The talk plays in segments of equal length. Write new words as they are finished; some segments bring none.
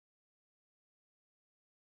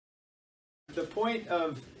The point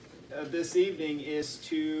of this evening is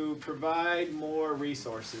to provide more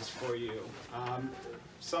resources for you.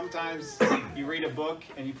 Sometimes you read a book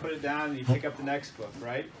and you put it down and you pick up the next book,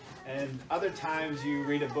 right? And other times you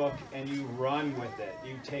read a book and you run with it.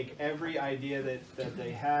 You take every idea that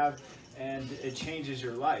they have and it changes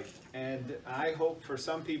your life. And I hope for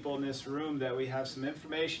some people in this room that we have some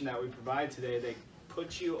information that we provide today that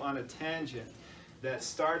puts you on a tangent that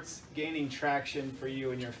starts gaining traction for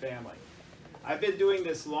you and your family. I've been doing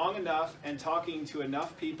this long enough and talking to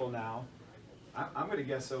enough people now. I'm going to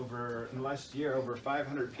guess over, in the last year, over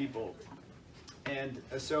 500 people. And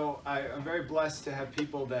so I'm very blessed to have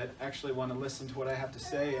people that actually want to listen to what I have to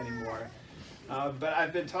say anymore. But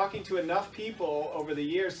I've been talking to enough people over the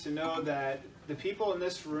years to know that the people in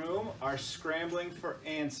this room are scrambling for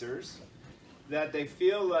answers, that they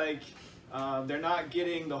feel like they're not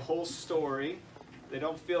getting the whole story. They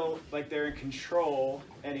don't feel like they're in control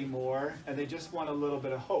anymore, and they just want a little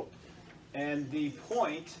bit of hope. And the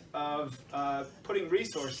point of putting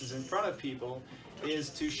resources in front of people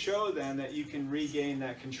is to show them that you can regain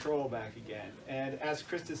that control back again. And as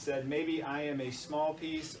Krista said, maybe I am a small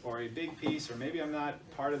piece or a big piece, or maybe I'm not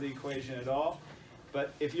part of the equation at all.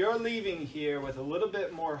 But if you're leaving here with a little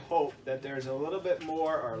bit more hope that there's a little bit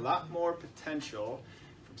more or a lot more potential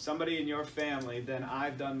from somebody in your family, then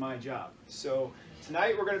I've done my job. So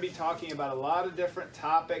tonight we're going to be talking about a lot of different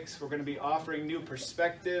topics. We're going to be offering new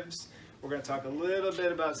perspectives. We're going to talk a little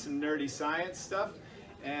bit about some nerdy science stuff.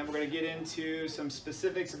 And we're going to get into some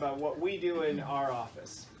specifics about what we do in our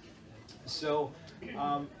office. So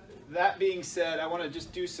that being said, I want to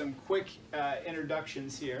just do some quick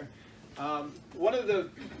introductions here. One of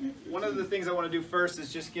the things I want to do first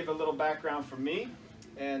is just give a little background for me.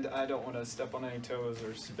 And I don't want to step on any toes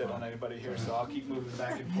or spit on anybody here, so I'll keep moving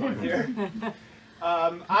back and forth here.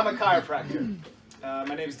 I'm a chiropractor.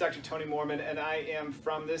 My name is Dr. Tony Morman, and I am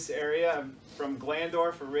from this area. I'm from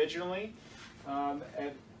Glandorf originally.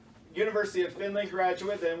 At University of Findlay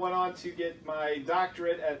graduate, then went on to get my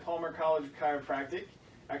doctorate at Palmer College of Chiropractic.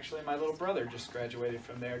 Actually, my little brother just graduated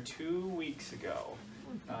from there 2 weeks ago.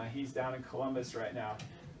 He's down in Columbus right now.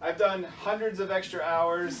 I've done hundreds of extra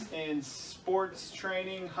hours in sports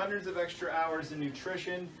training, hundreds of extra hours in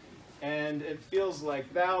nutrition, and it feels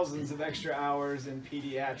like thousands of extra hours in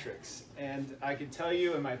pediatrics. And I can tell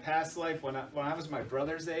you in my past life, when I was my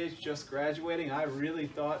brother's age, just graduating, I really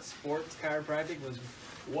thought sports chiropractic was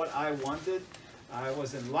what I wanted. I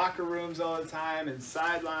was in locker rooms all the time and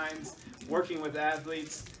sidelines, working with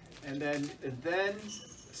athletes, and then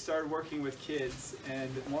started working with kids, and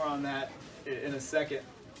more on that in a second.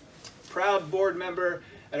 Proud board member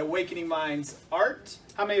at Awakening Minds Art.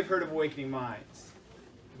 How many have heard of Awakening Minds?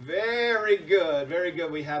 Very good, very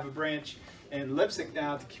good. We have a branch in Lipsick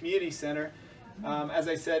now at the community center. As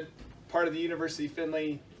I said, part of the University of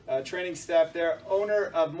Findlay training staff there.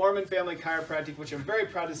 Owner of Morman Family Chiropractic, which I'm very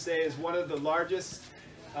proud to say is one of the largest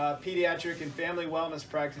pediatric and family wellness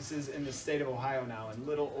practices in the state of Ohio now, in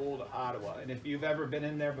little old Ottawa. And if you've ever been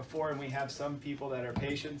in there before, and we have some people that are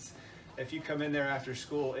patients, if you come in there after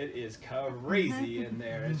school, it is crazy in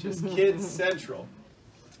there. It's just kids central.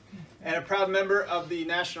 And a proud member of the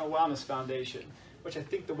National Wellness Foundation, which I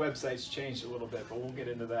think the website's changed a little bit, but we'll get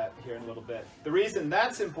into that here in a little bit. The reason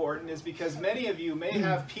that's important is because many of you may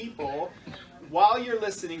have people, while you're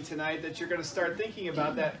listening tonight, that you're going to start thinking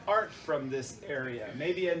about that aren't from this area.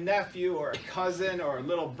 Maybe a nephew or a cousin or a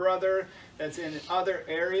little brother that's in other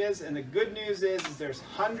areas. And the good news is there's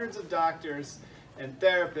hundreds of doctors and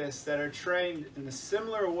therapists that are trained in a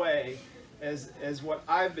similar way as what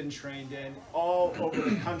I've been trained in all over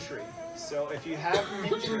the country. So if you have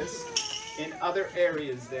interest in other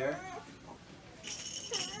areas there,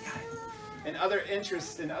 and other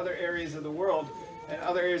interests in other areas of the world and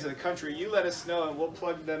other areas of the country, you let us know and we'll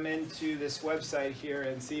plug them into this website here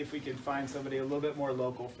and see if we can find somebody a little bit more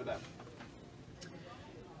local for them.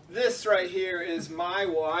 This right here is my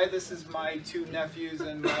why. This is my two nephews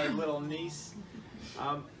and my little niece.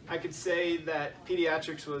 I could say that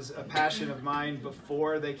pediatrics was a passion of mine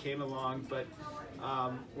before they came along, but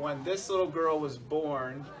when this little girl was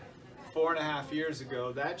born 4.5 years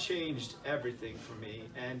ago, that changed everything for me.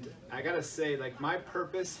 And I gotta say, like, my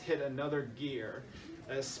purpose hit another gear,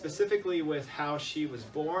 specifically with how she was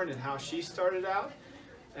born and how she started out.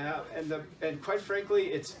 And quite frankly,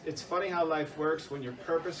 it's funny how life works. When your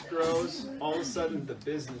purpose grows, all of a sudden the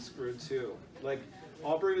business grew too. Like,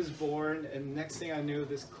 Aubrey was born, and next thing I knew,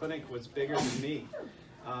 this clinic was bigger than me,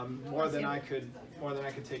 more than I could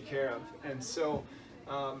take care of. And so,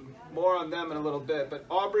 more on them in a little bit. But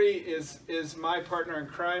Aubrey is my partner in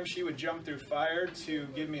crime. She would jump through fire to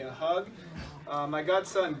give me a hug. My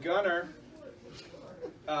godson Gunnar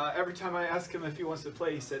every time I ask him if he wants to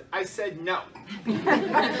play, he said, "I said no." He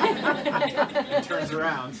turns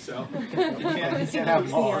around, so he can't have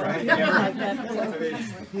them all, right?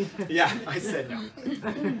 Yeah, I said no.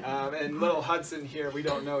 And little Hudson here, we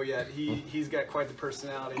don't know yet. He's got quite the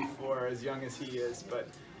personality for as young as he is, but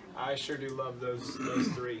I sure do love those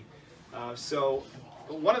three. So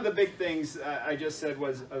one of the big things I just said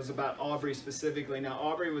was about Aubrey specifically. Now,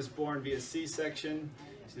 Aubrey was born via C-section.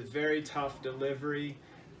 It's a very tough delivery.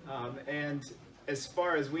 And as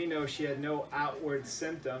far as we know, she had no outward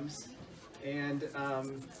symptoms. And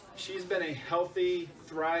she's been a healthy,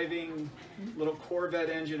 thriving little Corvette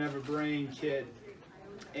engine of a brain kid.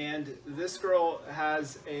 And this girl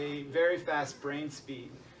has a very fast brain speed.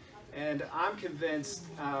 And I'm convinced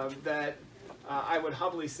that I would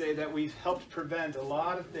humbly say that we've helped prevent a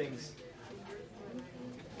lot of things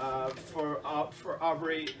for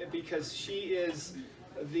Aubrey, because she is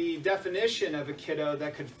the definition of a kiddo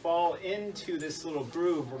that could fall into this little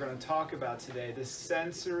groove we're going to talk about today, this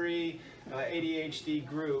sensory ADHD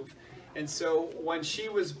groove. And so when she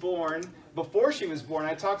was born, before she was born,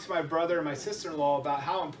 I talked to my brother and my sister-in-law about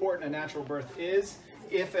how important a natural birth is,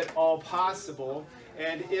 if at all possible.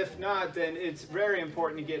 And if not, then it's very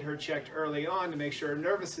important to get her checked early on to make sure her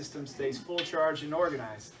nervous system stays full charge and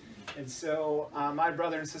organized. And so my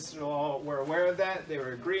brother and sister-in-law were aware of that. They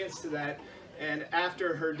were agreeants to that. And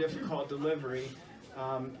after her difficult delivery,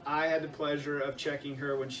 I had the pleasure of checking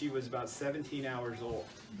her when she was about 17 hours old.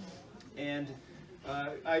 And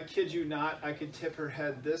I kid you not, I could tip her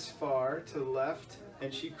head this far to the left,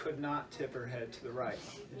 and she could not tip her head to the right.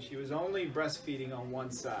 And she was only breastfeeding on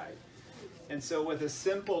one side. And so with a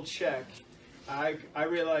simple check, I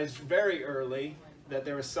realized very early that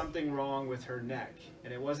there was something wrong with her neck.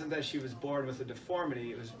 And it wasn't that she was born with a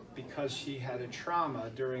deformity, it was because she had a trauma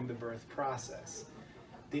during the birth process.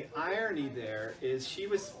 The irony there is she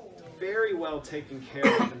was very well taken care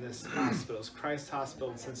of in this hospital, Christ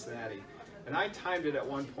Hospital in Cincinnati. And I timed it at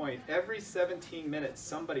one point. Every 17 minutes,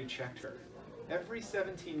 somebody checked her. Every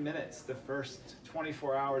 17 minutes, the first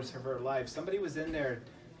 24 hours of her life, somebody was in there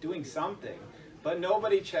doing something, but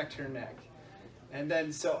nobody checked her neck. And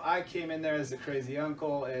then so I came in there as a crazy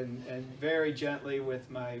uncle and very gently with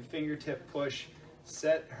my fingertip push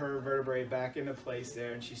set her vertebrae back into place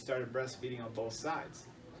there, and she started breastfeeding on both sides.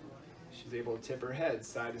 She was able to tip her head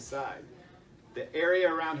side to side. The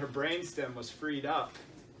area around her brainstem was freed up,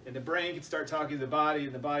 and the brain could start talking to the body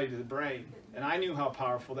and the body to the brain. And I knew how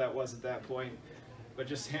powerful that was at that point, but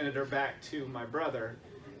just handed her back to my brother.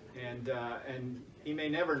 And he may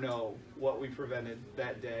never know what we prevented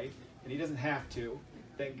that day, and he doesn't have to,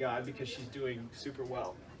 thank God, because she's doing super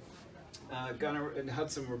well. Gunnar and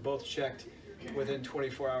Hudson were both checked within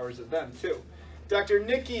 24 hours of them too. Dr.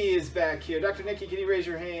 Nikki is back here. Dr. Nikki, can you raise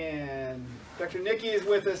your hand? Dr. Nikki is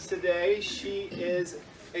with us today. She is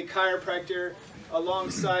a chiropractor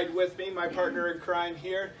alongside with me, my partner in crime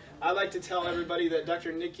here. I like to tell everybody that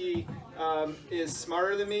Dr. Nikki is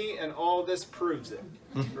smarter than me, and all this proves it,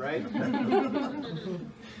 right?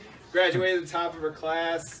 Graduated at the top of her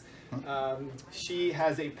class. She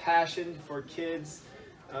has a passion for kids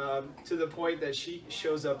to the point that she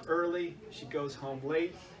shows up early, she goes home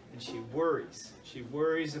late, and she worries. She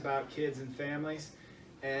worries about kids and families,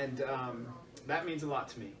 and that means a lot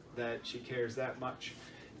to me, that she cares that much.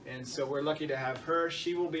 And so we're lucky to have her.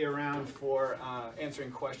 She will be around for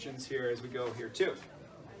answering questions here as we go here too.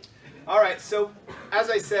 All right, so as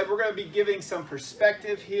I said, we're going to be giving some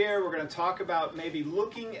perspective here. We're going to talk about maybe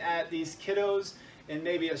looking at these kiddos in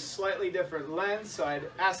maybe a slightly different lens. So I'd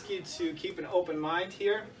ask you to keep an open mind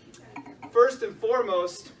here. First and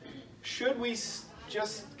foremost, should we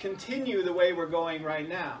just continue the way we're going right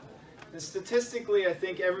now? And statistically, I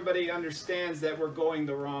think everybody understands that we're going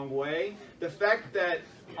the wrong way. The fact that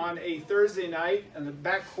on a Thursday night in the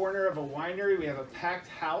back corner of a winery, we have a packed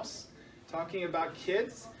house talking about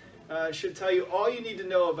kids should tell you all you need to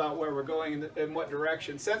know about where we're going and what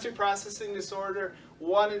direction. Sensory processing disorder,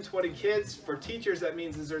 1 in 20 kids. For teachers, that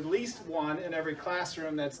means there's at least one in every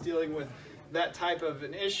classroom that's dealing with that type of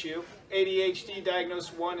an issue. ADHD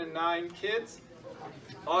diagnosed 1 in 9 kids.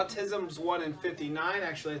 Autism's 1 in 59.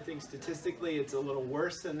 Actually, I think statistically it's a little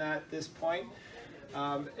worse than that at this point.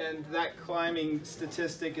 And that climbing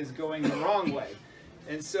statistic is going the wrong way.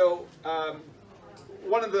 And so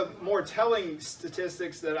one of the more telling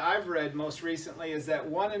statistics that I've read most recently is that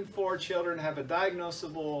 1 in 4 children have a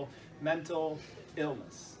diagnosable mental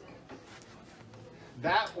illness.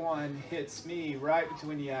 That one hits me right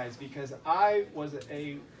between the eyes, because I was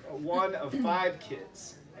one of 5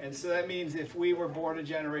 kids. And so that means if we were born a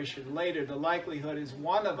generation later, the likelihood is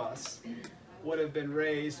one of us would have been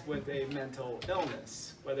raised with a mental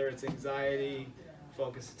illness, whether it's anxiety,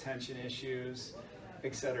 focus attention issues,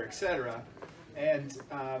 etc., etc. And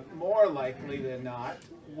more likely than not,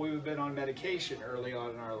 we've been on medication early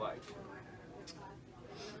on in our life.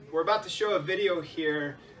 We're about to show a video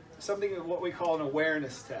here, something of what we call an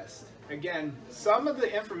awareness test. Again, some of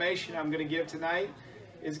the information I'm going to give tonight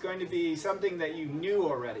is going to be something that you knew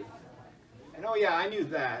already. And oh yeah, I knew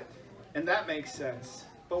that, and that makes sense.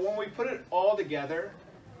 But when we put it all together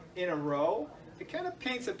in a row, it kind of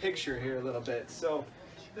paints a picture here a little bit. So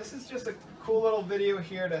this is just a cool little video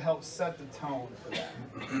here to help set the tone for that.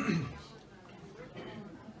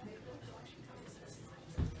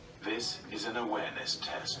 This is an awareness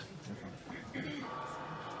test.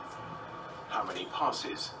 How many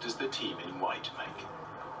passes does the team in white make?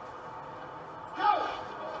 Go!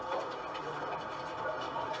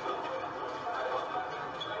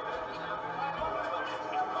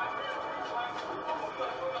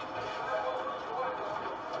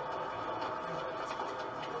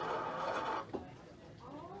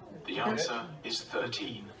 The answer is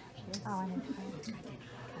 13.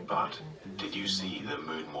 But did you see the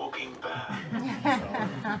moonwalking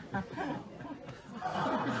bear?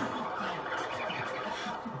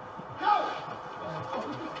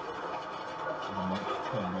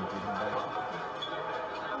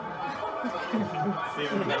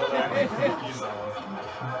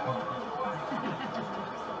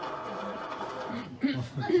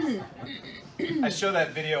 I show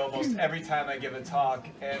that video almost every time I give a talk,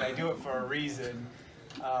 and I do it for a reason.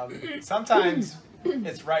 Sometimes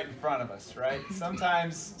it's right in front of us, right?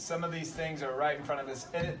 Sometimes some of these things are right in front of us.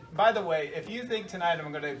 And by the way, if you think tonight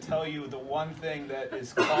I'm going to tell you the one thing that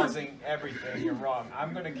is causing everything, you're wrong.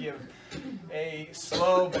 I'm going to give a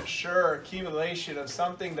slow but sure accumulation of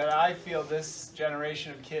something that I feel this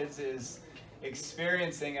generation of kids is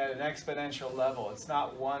experiencing at an exponential level. It's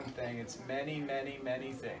not one thing, it's many, many,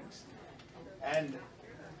 many things. And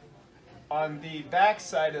on the back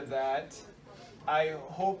side of that, I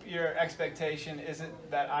hope your expectation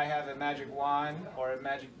isn't that I have a magic wand or a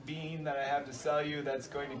magic bean that I have to sell you that's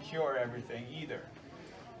going to cure everything either.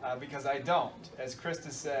 Because I don't. As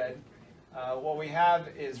Krista said, what we have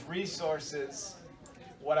is resources.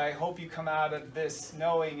 What I hope you come out of this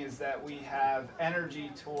knowing is that we have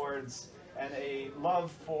energy towards and a love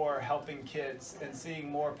for helping kids and seeing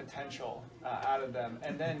more potential out of them,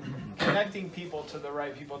 and then connecting people to the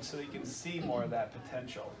right people so you can see more of that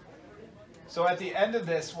potential. So at the end of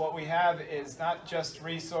this, what we have is not just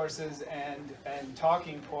resources and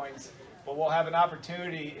talking points, but we'll have an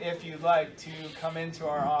opportunity, if you'd like, to come into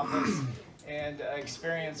our office and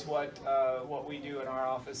experience what we do in our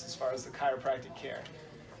office as far as the chiropractic care.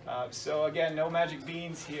 So again, no magic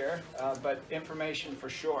beans here, but information for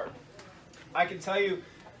sure. I can tell you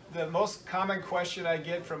the most common question I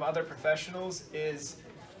get from other professionals is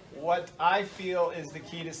what I feel is the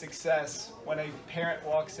key to success when a parent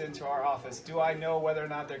walks into our office. Do I know whether or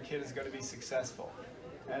not their kid is going to be successful?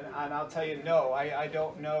 And I'll tell you, no, I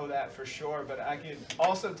don't know that for sure, but I can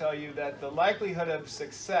also tell you that the likelihood of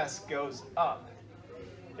success goes up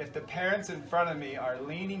if the parents in front of me are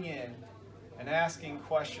leaning in and asking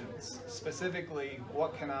questions, specifically,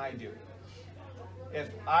 what can I do? If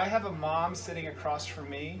I have a mom sitting across from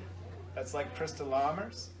me that's like Krista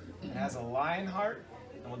Lammers and has a lion heart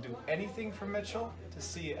and will do anything for Mitchell to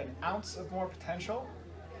see an ounce of more potential,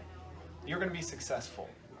 you're going to be successful.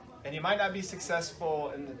 And you might not be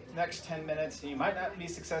successful in the next 10 minutes, and you might not be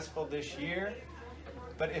successful this year,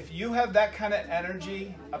 but if you have that kind of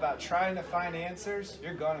energy about trying to find answers,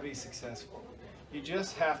 you're going to be successful. You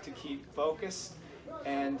just have to keep focused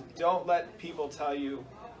and don't let people tell you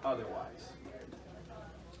otherwise.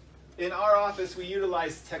 In our office, we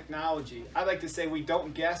utilize technology. I like to say we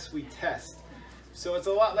don't guess, we test. So it's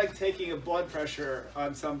a lot like taking a blood pressure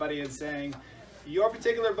on somebody and saying, your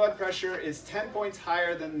particular blood pressure is 10 points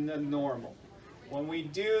higher than the normal. When we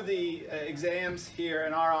do the exams here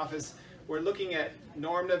in our office, we're looking at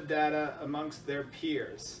normative data amongst their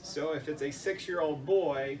peers. So if it's a 6-year-old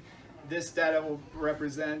boy, this data will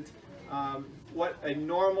represent what a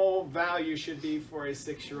normal value should be for a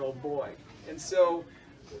 6-year-old boy. And so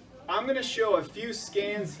I'm going to show a few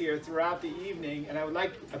scans here throughout the evening, and I would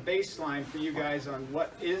like a baseline for you guys on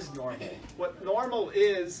what is normal. What normal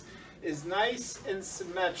is nice and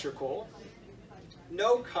symmetrical,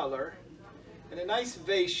 no color, and a nice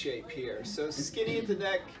vase shape here. So skinny at the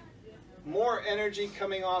neck, more energy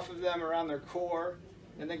coming off of them around their core,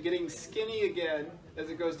 and then getting skinny again as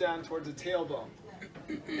it goes down towards the tailbone.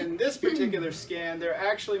 In this particular scan, they're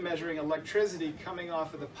actually measuring electricity coming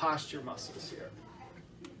off of the posture muscles here.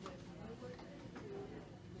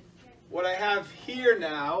 what I have here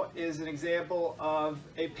now is an example of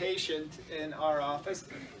a patient in our office.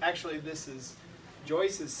 Actually, this is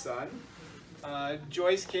Joyce's son.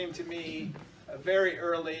 Joyce came to me very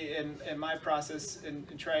early in my process in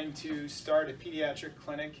trying to start a pediatric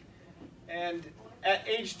clinic. And at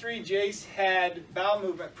age 3, Jace had bowel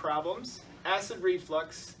movement problems, acid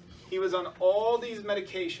reflux. He was on all these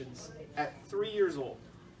medications at 3 years old.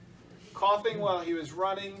 Coughing while he was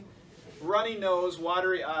running, runny nose,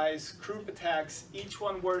 watery eyes, croup attacks, each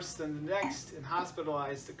one worse than the next, and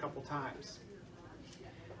hospitalized a couple times.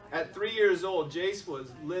 At 3 years old, Jace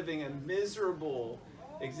was living a miserable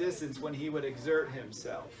existence when he would exert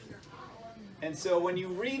himself. And so when you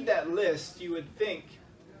read that list, you would think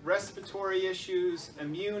respiratory issues,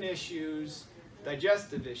 immune issues,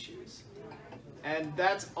 digestive issues. And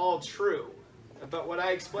that's all true. But what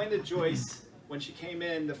I explained to Joyce when she came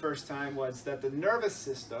in the first time was that the nervous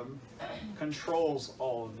system controls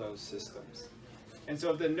all of those systems. And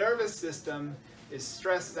so if the nervous system is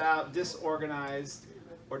stressed out, disorganized,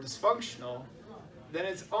 or dysfunctional, then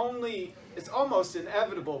it's almost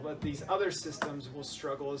inevitable that these other systems will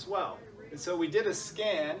struggle as well. And so we did a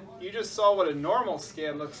scan. You just saw what a normal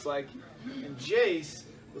scan looks like, and Jace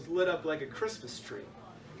was lit up like a Christmas tree.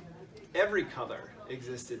 Every color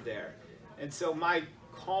existed there. And so my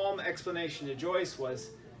calm explanation to Joyce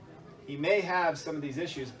was, he may have some of these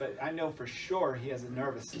issues, but I know for sure he has a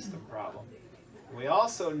nervous system problem. We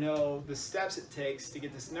also know the steps it takes to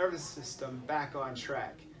get this nervous system back on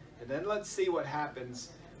track. And then let's see what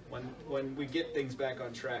happens when we get things back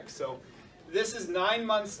on track. So this is 9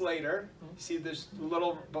 months later. You see this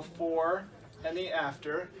little before and the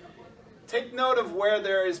after. Take note of where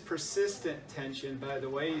there is persistent tension, by the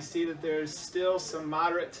way. You see that there's still some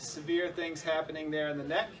moderate to severe things happening there in the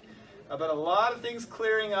neck, but a lot of things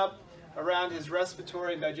clearing up around his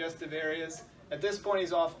respiratory and digestive areas. At this point,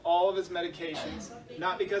 he's off all of his medications,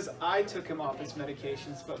 not because I took him off his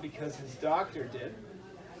medications, but because his doctor did.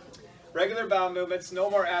 Regular bowel movements, no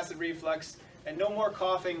more acid reflux, and no more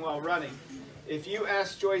coughing while running. If you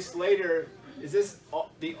ask Joyce later, is this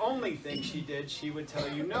the only thing she did, she would tell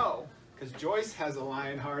you no. Because Joyce has a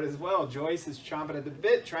lion heart as well. Joyce is chomping at the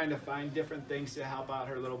bit trying to find different things to help out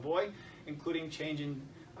her little boy, including changing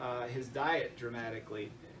his diet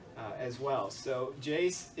dramatically as well. So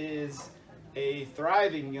Jace is a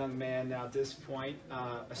thriving young man now at this point,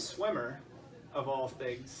 a swimmer of all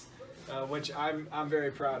things, which I'm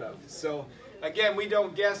very proud of. So again, we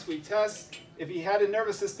don't guess, we test. If he had a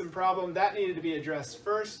nervous system problem, that needed to be addressed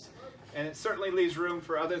first, and it certainly leaves room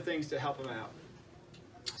for other things to help him out.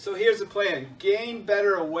 So here's the plan. Gain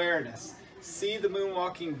better awareness. See the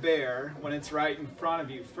moonwalking bear when it's right in front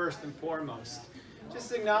of you, first and foremost.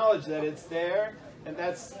 Just acknowledge that it's there, and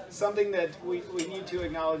that's something that we need to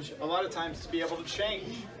acknowledge a lot of times to be able to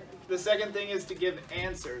change. The second thing is to give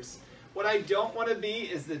answers. What I don't want to be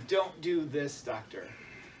is the don't do this doctor.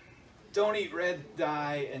 Don't eat red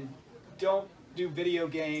dye, and don't do video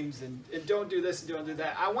games, and don't do this and don't do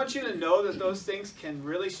that. I want you to know that those things can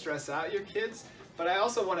really stress out your kids. But I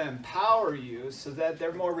also want to empower you so that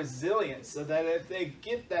they're more resilient, so that if they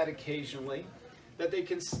get that occasionally, that they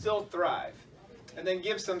can still thrive. And then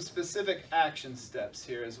give some specific action steps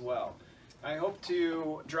here as well. I hope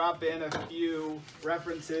to drop in a few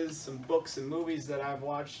references, some books and movies that I've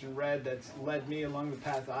watched and read that's led me along the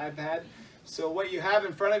path I've had. So what you have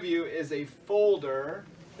in front of you is a folder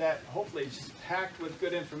that hopefully is just packed with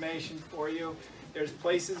good information for you. There's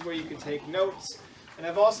places where you can take notes. And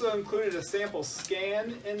I've also included a sample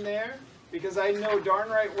scan in there because I know darn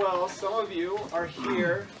right well some of you are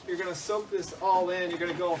here, you're going to soak this all in, you're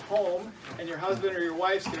going to go home, and your husband or your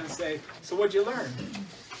wife's going to say, so what'd you learn?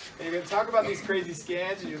 And you're going to talk about these crazy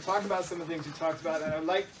scans, and you'll talk about some of the things we talked about, and I'd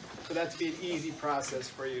like for that to be an easy process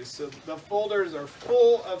for you. So the folders are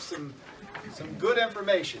full of some good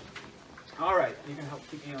information. All right, you can help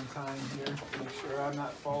keep me on time here, make sure I'm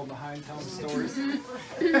not falling behind telling stories,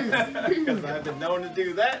 because I've been known to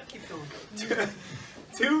do that. Keep going.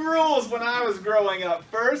 Two rules when I was growing up.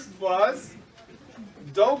 First was,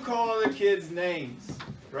 don't call other kids names,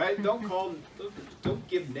 right? Don't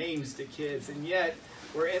give names to kids. And yet,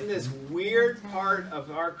 we're in this weird part of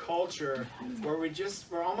our culture where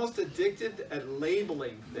we're almost addicted at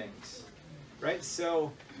labeling things, right?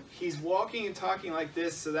 So he's walking and talking like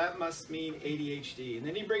this, so that must mean ADHD. And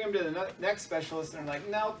then you bring him to the next specialist, and they're like,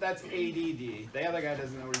 nope, that's ADD. The other guy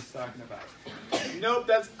doesn't know what he's talking about. Nope,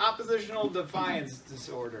 that's oppositional defiance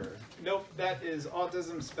disorder. Nope, that is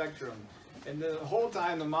autism spectrum. And the whole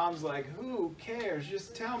time the mom's like, who cares?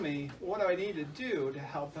 Just tell me, what do I need to do to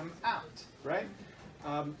help him out, right?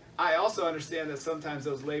 I also understand that sometimes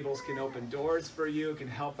those labels can open doors for you, can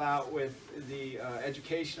help out with the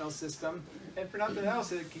educational system, and for nothing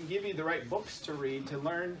else, it can give you the right books to read to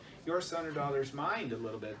learn your son or daughter's mind a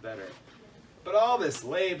little bit better. But all this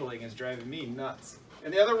labeling is driving me nuts.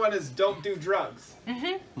 And the other one is don't do drugs.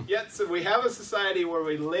 Yet, so we have a society where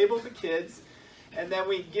we label the kids, and then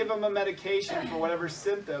we give them a medication for whatever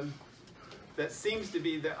symptom that seems to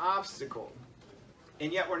be the obstacle.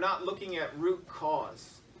 And yet we're not looking at root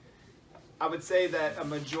cause. I would say that a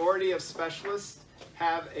majority of specialists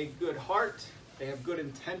have a good heart, they have good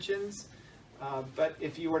intentions, but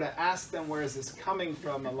if you were to ask them where is this coming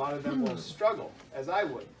from, a lot of them will struggle, as I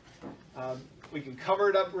would. We can cover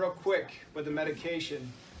it up real quick with the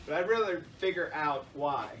medication, but I'd rather figure out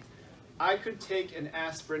why. I could take an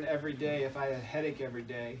aspirin every day if I had a headache every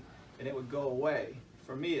day, and it would go away,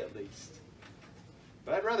 for me at least.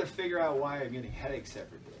 But I'd rather figure out why I'm getting headaches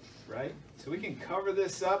every day, right? So we can cover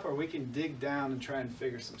this up, or we can dig down and try and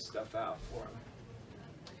figure some stuff out for them.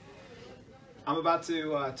 I'm about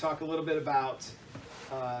to talk a little bit about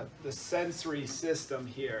the sensory system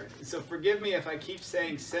here. So forgive me if I keep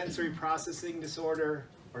saying sensory processing disorder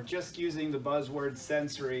or just using the buzzword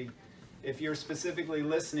sensory if you're specifically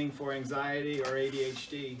listening for anxiety or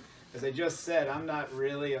ADHD. As I just said, I'm not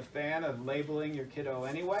really a fan of labeling your kiddo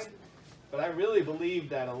anyway. But I really believe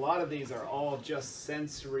that a lot of these are all just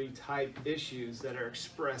sensory type issues that are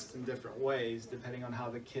expressed in different ways depending on how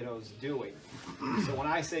the kiddo's doing. So when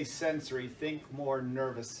I say sensory, think more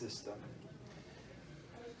nervous system.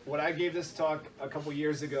 When I gave this talk a couple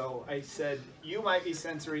years ago, I said, you might be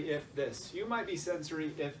sensory if this, you might be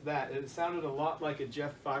sensory if that. And it sounded a lot like a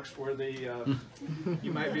Jeff Foxworthy,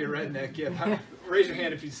 you might be a redneck gift. Raise your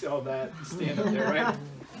hand if you saw that stand up there, right?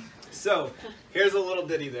 So here's a little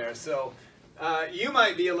ditty there. So you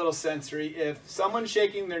might be a little sensory if someone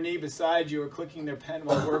shaking their knee beside you or clicking their pen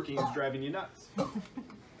while working is driving you nuts.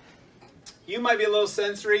 You might be a little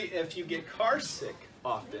sensory if you get car sick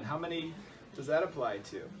often. How many does that apply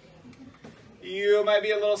to? You might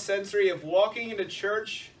be a little sensory if walking into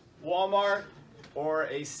church, Walmart, or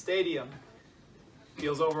a stadium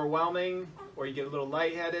feels overwhelming, or you get a little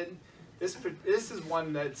lightheaded. This is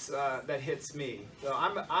one that's that hits me. So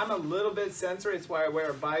I'm a little bit sensory. It's why I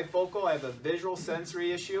wear a bifocal. I have a visual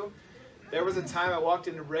sensory issue. There was a time I walked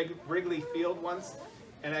into Wrigley Field once,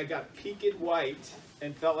 and I got peaked white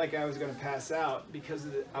and felt like I was going to pass out because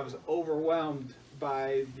I was overwhelmed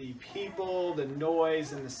by the people, the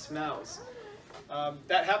noise, and the smells.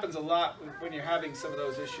 That happens a lot when you're having some of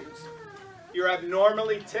those issues. You're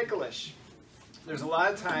abnormally ticklish. There's a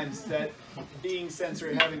lot of times that being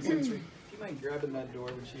sensory, having sensory. Do you mind grabbing that door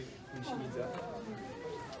when she needs that?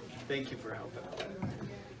 Thank you for helping.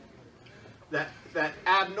 That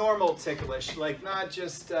abnormal ticklish, like not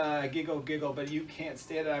just giggle, but you can't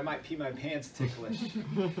stand it, I might pee my pants ticklish.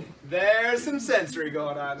 There's some sensory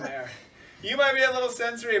going on there. You might be a little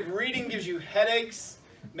sensory if reading gives you headaches,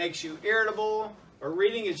 makes you irritable, or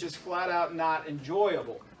reading is just flat out not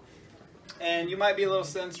enjoyable. And you might be a little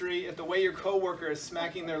sensory if the way your coworker is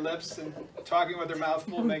smacking their lips and talking with their mouth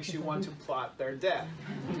full makes you want to plot their death.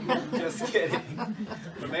 Just kidding.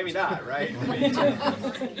 But maybe not, right?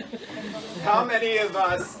 How many of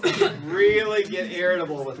us really get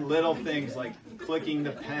irritable with little things like clicking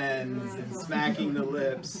the pens and smacking the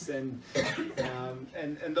lips and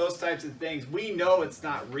those types of things? We know it's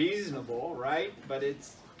not reasonable, right? But it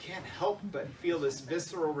can't help but feel this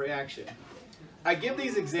visceral reaction. I give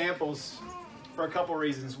these examples for a couple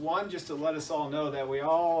reasons. One, just to let us all know that we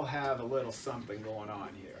all have a little something going on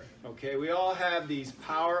here. Okay, we all have these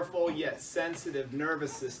powerful yet sensitive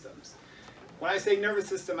nervous systems. When I say nervous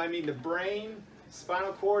system, I mean the brain,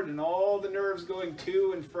 spinal cord, and all the nerves going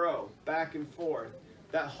to and fro, back and forth.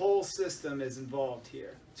 That whole system is involved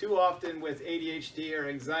here. Too often with ADHD or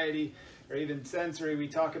anxiety or even sensory, we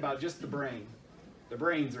talk about just the brain. The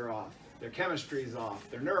brains are off, their chemistry is off,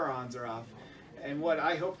 their neurons are off. And what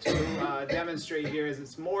I hope to demonstrate here is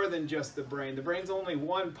it's more than just the brain. The brain's only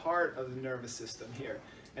one part of the nervous system here.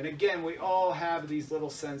 And again, we all have these little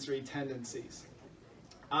sensory tendencies.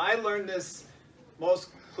 I learned this most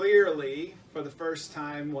clearly for the first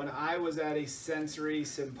time when I was at a sensory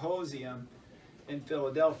symposium in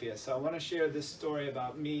Philadelphia. So I want to share this story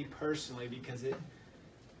about me personally because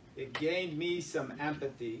it gained me some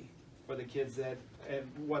empathy for the kids and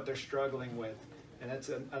what they're struggling with. And that's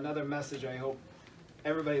another message I hope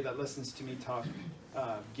everybody that listens to me talk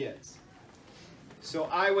gets. So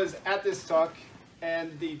I was at this talk,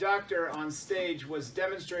 and the doctor on stage was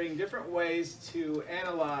demonstrating different ways to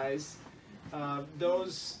analyze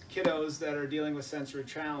those kiddos that are dealing with sensory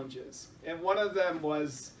challenges. And one of them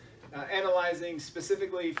was analyzing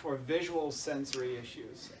specifically for visual sensory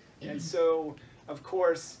issues. And so, of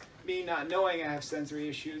course, me not knowing I have sensory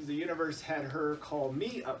issues, the universe had her call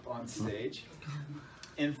me up on stage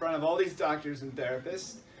in front of all these doctors and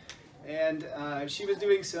therapists. And she was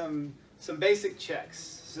doing some basic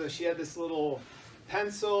checks. So she had this little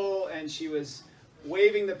pencil, and she was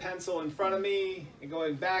waving the pencil in front of me and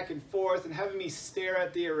going back and forth and having me stare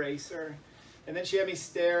at the eraser. And then she had me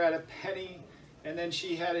stare at a penny, and then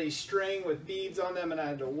she had a string with beads on them, and I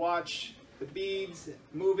had to watch the beads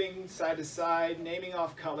moving side to side, naming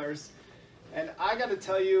off colors. And I got to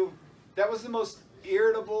tell you, that was the most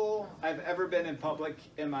irritable I've ever been in public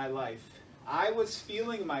in my life. I was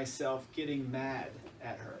feeling myself getting mad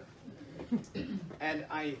at her. And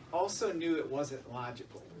I also knew it wasn't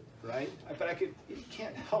logical, right? But you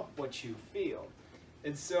can't help what you feel.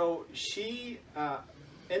 And so she,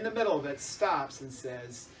 in the middle of it, stops and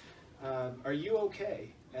says, are you okay?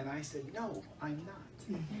 And I said, no, I'm not.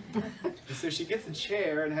 And so she gets a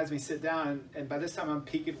chair and has me sit down, and by this time I'm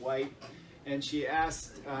peaked white. And she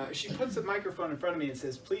asked, she puts the microphone in front of me and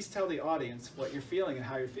says, please tell the audience what you're feeling and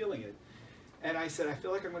how you're feeling it. And I said, I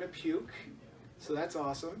feel like I'm going to puke, so that's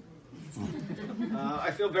awesome.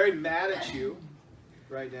 I feel very mad at you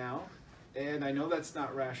right now, and I know that's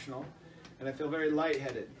not rational, and I feel very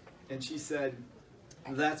lightheaded. And she said,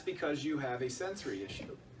 that's because you have a sensory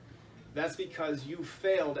issue. That's because you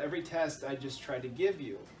failed every test I just tried to give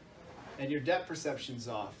you, and your depth perception's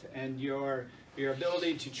off, and your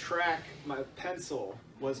ability to track my pencil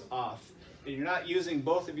was off, and you're not using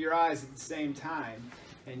both of your eyes at the same time,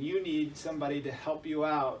 and you need somebody to help you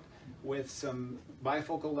out with some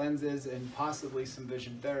bifocal lenses and possibly some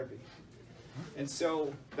vision therapy. And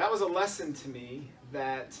so that was a lesson to me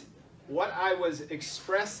that what I was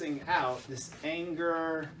expressing out, this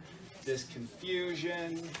anger, this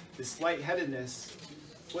confusion, this lightheadedness,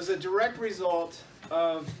 was a direct result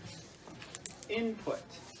of input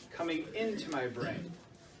coming into my brain.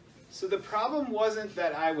 So the problem wasn't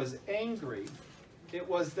that I was angry, it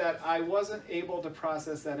was that I wasn't able to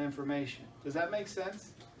process that information. Does that make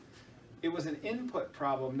sense? It was an input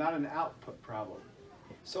problem, not an output problem.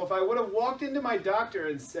 So if I would have walked into my doctor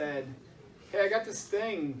and said, hey, I got this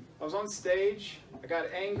thing, I was on stage, I got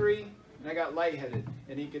angry, and I got lightheaded.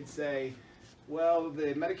 And he could say, well,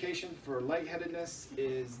 the medication for lightheadedness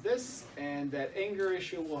is this, and that anger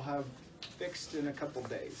issue will have fixed in a couple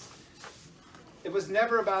days. It was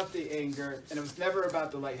never about the anger, and it was never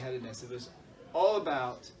about the lightheadedness. It was all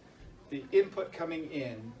about the input coming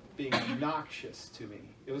in being obnoxious to me.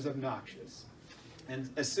 It was obnoxious. And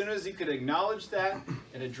as soon as you could acknowledge that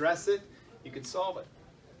and address it, you could solve it.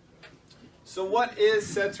 So what is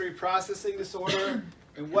sensory processing disorder,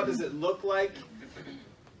 and what does it look like?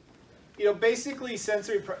 You know, basically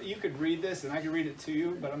you could read this, and I could read it to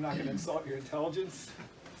you, but I'm not going to insult your intelligence.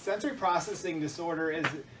 Sensory processing disorder is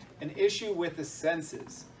an issue with the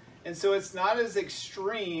senses. And so it's not as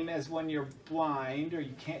extreme as when you're blind, or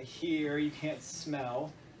you can't hear, you can't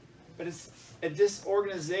smell, but it's a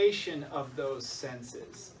disorganization of those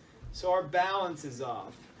senses. So our balance is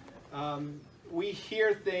off. We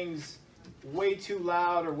hear things way too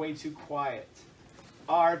loud or way too quiet.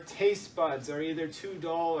 Our taste buds are either too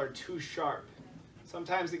dull or too sharp.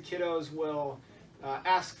 Sometimes the kiddos will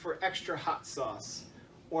ask for extra hot sauce,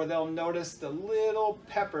 or they'll notice the little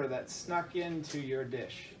pepper that snuck into your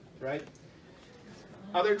dish, right?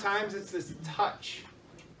 Other times it's this touch.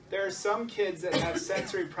 There are some kids that have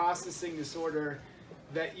sensory processing disorder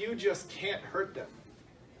that you just can't hurt them.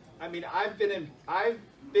 I mean, I've been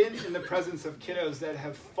in the presence of kiddos that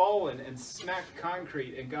have fallen and smacked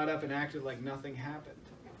concrete and got up and acted like nothing happened,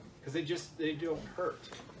 because they don't hurt.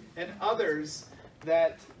 And others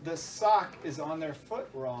that the sock is on their foot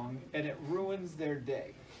wrong and it ruins their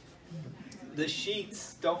day. The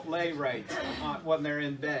sheets don't lay right when they're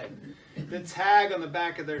in bed. The tag on the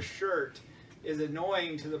back of their shirt is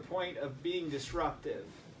annoying to the point of being disruptive,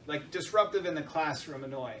 like disruptive in the classroom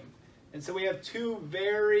annoying. And so we have two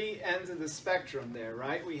very ends of the spectrum there,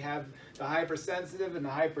 right? We have the hypersensitive and the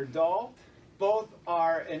hyperdull. Both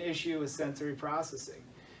are an issue with sensory processing.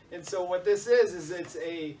 And so what this is it's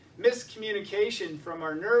a miscommunication from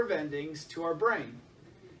our nerve endings to our brain.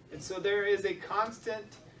 And so there is a constant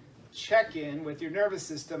check-in with your nervous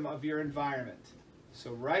system of your environment.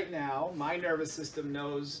 So right now, my nervous system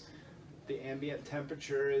knows the ambient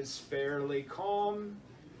temperature is fairly calm.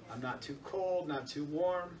 I'm not too cold, not too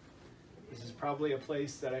warm. This is probably a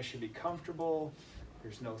place that I should be comfortable.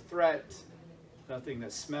 There's no threat, nothing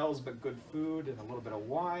that smells but good food, and a little bit of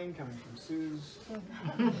wine coming from Sue's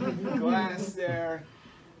glass there.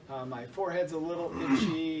 My forehead's a little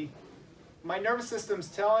itchy. my nervous system's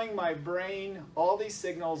telling my brain all these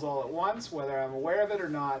signals all at once, whether I'm aware of it or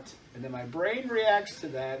not, and then my brain reacts to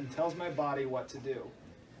that and tells my body what to do.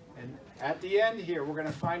 And at the end here, we're going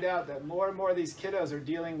to find out that more and more of these kiddos are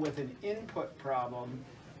dealing with an input problem,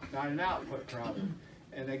 not an output problem.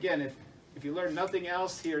 And again, if you learn nothing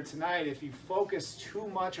else here tonight, if you focus too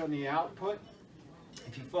much on the output,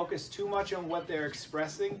 if you focus too much on what they're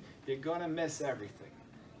expressing, you're going to miss everything.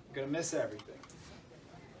 You're going to miss everything.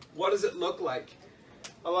 What does it look like?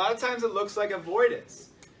 A lot of times it looks like avoidance.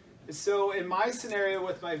 So in my scenario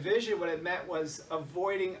with my vision, what it meant was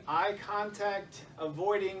avoiding eye contact,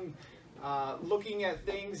 avoiding looking at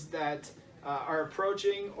things that are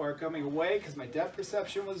approaching or coming away because my depth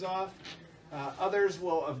perception was off. Others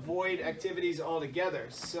will avoid activities altogether.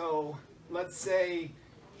 So let's say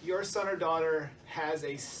your son or daughter has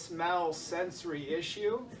a smell sensory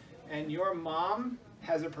issue and your mom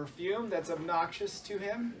has a perfume that's obnoxious to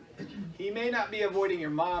him. He may not be avoiding your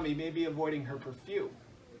mom, he may be avoiding her perfume.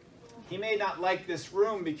 He may not like this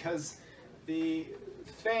room because the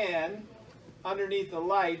fan underneath the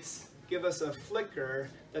lights give us a flicker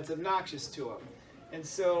that's obnoxious to him. And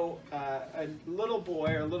so a little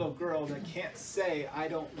boy or a little girl that can't say, I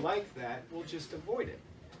don't like that, will just avoid it.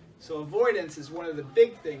 So avoidance is one of the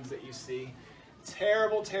big things that you see.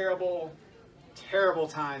 Terrible, terrible, terrible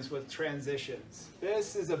times with transitions.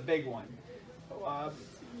 This is a big one.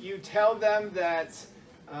 You tell them that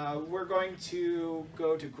we're going to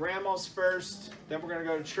go to grandma's first, then we're going to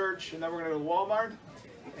go to church, and then we're going to go to Walmart,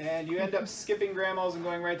 and you end up skipping grandma's and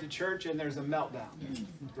going right to church, and there's a meltdown,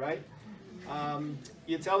 right?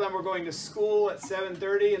 You tell them we're going to school at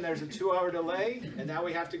 7:30, and there's a 2-hour delay, and now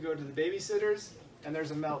we have to go to the babysitters, and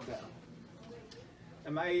there's a meltdown.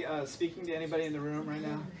 Am I speaking to anybody in the room right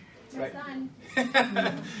now? Right.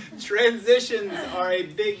 Transitions are a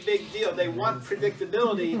big, big deal. They want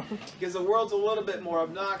predictability because the world's a little bit more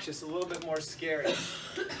obnoxious, a little bit more scary.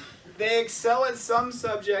 They excel at some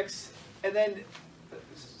subjects and then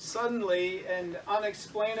suddenly and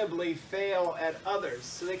unexplainably fail at others.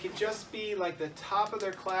 So they could just be like the top of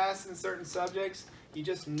their class in certain subjects. You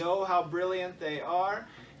just know how brilliant they are,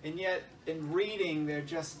 and yet in reading they're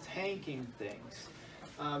just tanking things.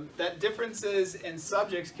 That differences in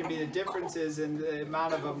subjects can be the differences in the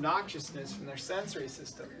amount of obnoxiousness from their sensory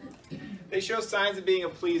system. They show signs of being a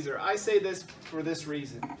pleaser. I say this for this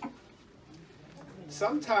reason.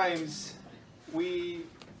 Sometimes we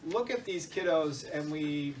look at these kiddos and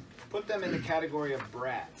we put them in the category of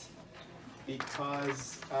brat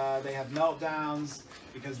because they have meltdowns,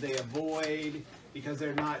 because they avoid, because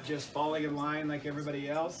they're not just falling in line like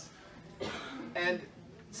everybody else. And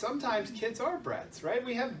sometimes kids are brats, right?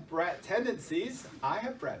 We have brat tendencies. I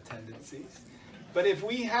have brat tendencies. But if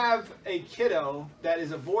we have a kiddo that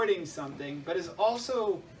is avoiding something, but is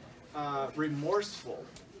also remorseful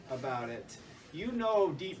about it, you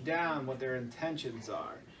know deep down what their intentions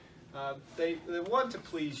are. They want to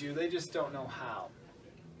please you, they just don't know how.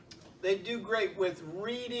 They do great with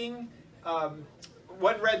reading,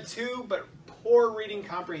 one read two, but poor reading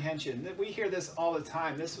comprehension. We hear this all the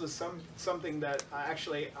time. This was something that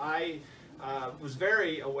I was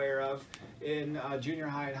very aware of in junior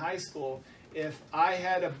high and high school. If I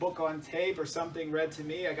had a book on tape or something read to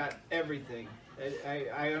me, I got everything.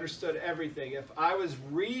 I understood everything. If I was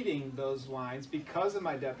reading those lines, because of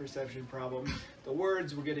my depth perception problem, the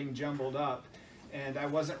words were getting jumbled up, and I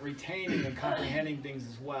wasn't retaining and comprehending things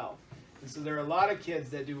as well. And so there are a lot of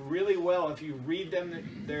kids that do really well if you read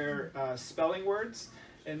them their spelling words,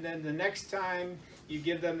 and then the next time you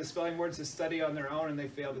give them the spelling words to study on their own and they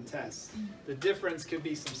fail the test. The difference could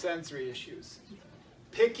be some sensory issues.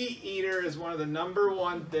 Picky eater is one of the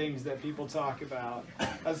 #1 things that people talk about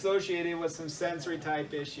associated with some sensory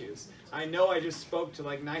type issues. I know I just spoke to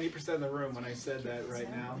like 90% of the room when I said that right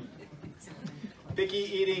now. Picky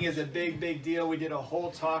eating is a big, big deal. We did a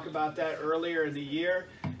whole talk about that earlier in the year.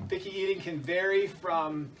 Picky eating can vary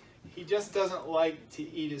from he just doesn't like to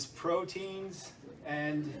eat his proteins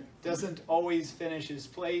and doesn't always finish his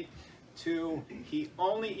plate, to he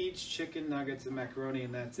only eats chicken nuggets and macaroni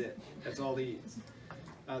and that's it. That's all he eats.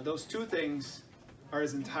 Those two things are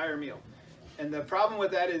his entire meal. And the problem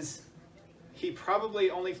with that is he probably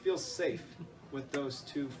only feels safe with those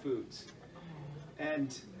two foods.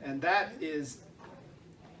 And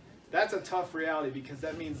that's a tough reality, because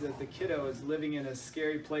that means that the kiddo is living in a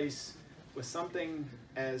scary place with something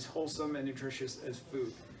as wholesome and nutritious as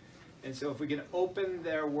food. And so if we can open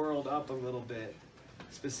their world up a little bit,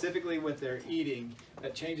 specifically with their eating,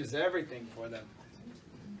 that changes everything for them.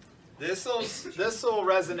 This'll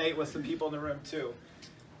resonate with some people in the room too.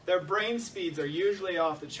 Their brain speeds are usually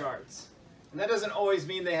off the charts. And that doesn't always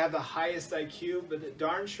mean they have the highest IQ, but it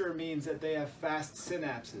darn sure means that they have fast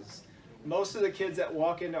synapses. Most of the kids that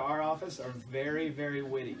walk into our office are very, very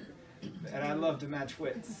witty. And I love to match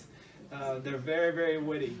wits. They're very, very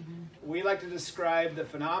witty. We like to describe the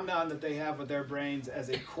phenomenon that they have with their brains as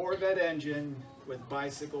a Corvette engine with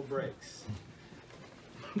bicycle brakes.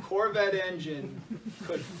 Corvette engine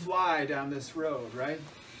could fly down this road, right?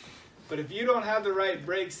 But if you don't have the right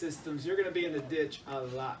brake systems, you're going to be in the ditch a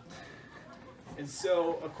lot. And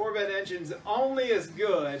so a Corvette engine's only as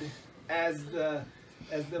good as the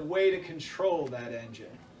way to control that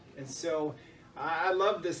engine. And so I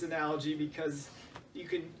love this analogy because you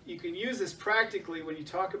can use this practically when you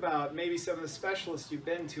talk about maybe some of the specialists you've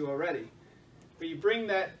been to already. But you bring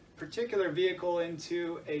that particular vehicle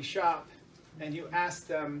into a shop and you ask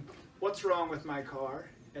them, what's wrong with my car?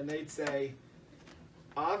 And they'd say,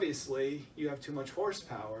 obviously you have too much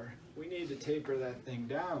horsepower. We need to taper that thing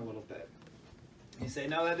down a little bit. You say,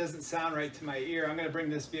 no, that doesn't sound right to my ear. I'm going to bring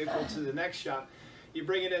this vehicle to the next shop. You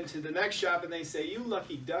bring it into the next shop and they say, you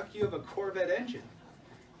lucky duck, you have a Corvette engine.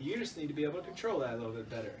 You just need to be able to control that a little bit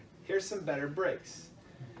better. Here's some better brakes.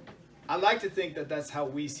 I like to think that that's how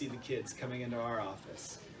we see the kids coming into our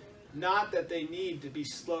office. Not that they need to be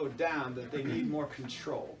slowed down, that they need more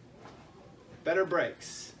control. Better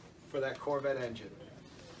brakes for that Corvette engine.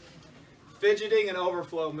 Fidgeting and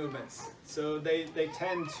overflow movements. So they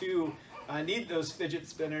tend to need those fidget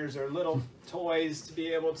spinners or little toys to be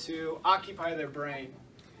able to occupy their brain.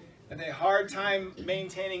 And they have a hard time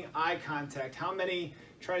maintaining eye contact. How many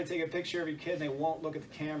try to take a picture of your kid and they won't look at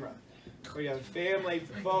the camera? Or you have a family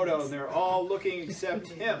photo and they're all looking except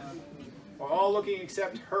him, or all looking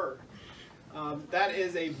except her. That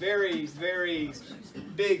is a very, very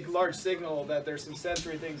big, large signal that there's some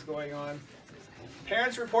sensory things going on.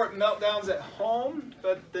 Parents report meltdowns at home,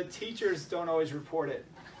 but the teachers don't always report it.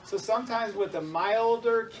 So sometimes with the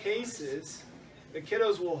milder cases, the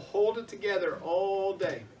kiddos will hold it together all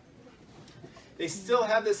day. They still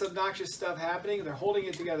have this obnoxious stuff happening. They're holding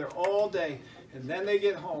it together all day. And then they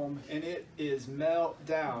get home and it is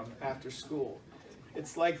meltdown after school.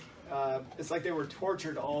 It's like they were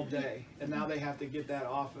tortured all day. And now they have to get that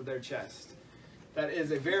off of their chest. That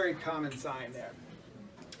is a very common sign there.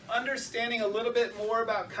 Understanding a little bit more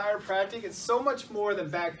about chiropractic, it's so much more than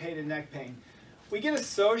back pain and neck pain. We get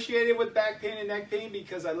associated with back pain and neck pain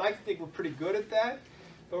because I like to think we're pretty good at that.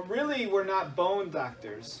 But really, we're not bone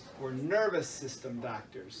doctors. We're nervous system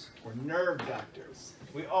doctors. We're nerve doctors.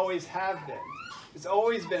 We always have been. It's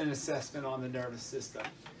always been an assessment on the nervous system.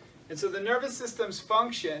 And so the nervous system's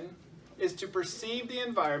function is to perceive the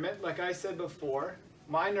environment, like I said before.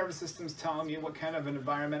 My nervous system's telling me what kind of an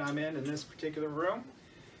environment I'm in this particular room.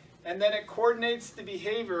 And then it coordinates the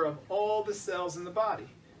behavior of all the cells in the body.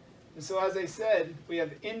 And so as I said, we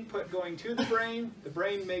have input going to the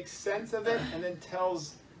brain makes sense of it, and then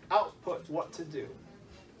tells output what to do.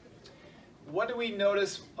 What do we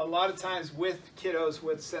notice a lot of times with kiddos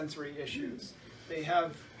with sensory issues? They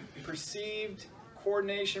have perceived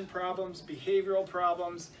coordination problems, behavioral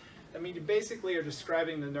problems. I mean, you basically are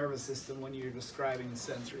describing the nervous system when you're describing the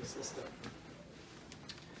sensory system.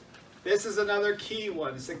 This is another key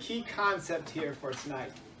one. It's a key concept here for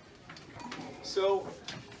tonight. So,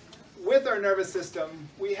 with our nervous system,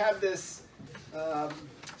 we have this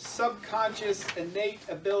subconscious innate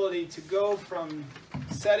ability to go from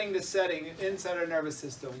setting to setting inside our nervous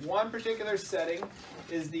system. One particular setting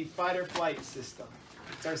is the fight or flight system.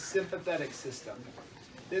 It's our sympathetic system.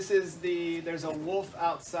 This is there's a wolf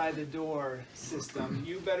outside the door system.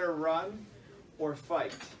 You better run or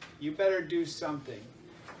fight. You better do something.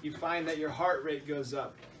 You find that your heart rate goes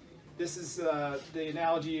up. This is the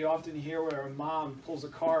analogy you often hear where a mom pulls a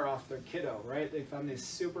car off their kiddo, right? They find these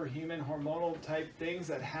superhuman hormonal type things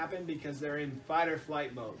that happen because they're in fight or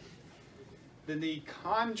flight mode. Then the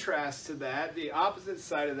contrast to that, the opposite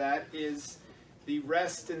side of that, is the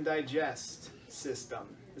rest and digest system.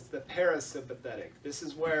 It's the parasympathetic. This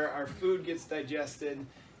is where our food gets digested.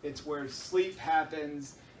 It's where sleep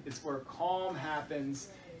happens. It's where calm happens.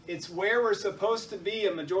 It's where we're supposed to be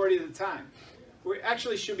a majority of the time. We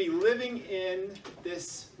actually should be living in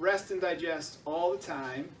this rest and digest all the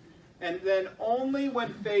time, and then only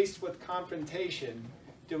when faced with confrontation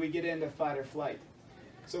do we get into fight or flight.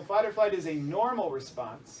 So fight or flight is a normal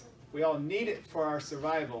response. We all need it for our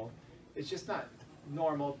survival. It's just not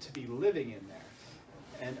normal to be living in there.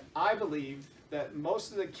 And I believe that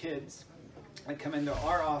most of the kids that come into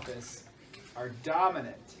our office are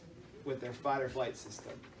dominant with their fight or flight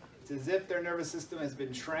system. It's as if their nervous system has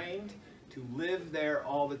been trained to live there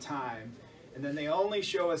all the time, and then they only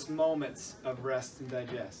show us moments of rest and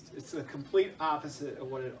digest. It's the complete opposite of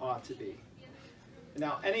what it ought to be.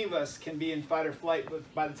 Now, any of us can be in fight or flight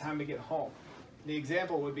by the time we get home. The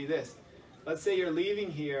example would be this. Let's say you're leaving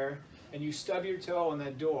here and you stub your toe on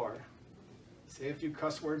that door. Say a few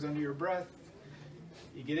cuss words under your breath.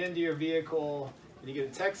 You get into your vehicle and you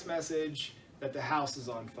get a text message that the house is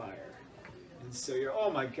on fire. And so you're,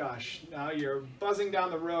 oh my gosh, now you're buzzing down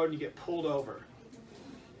the road and you get pulled over.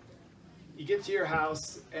 You get to your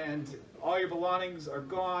house and all your belongings are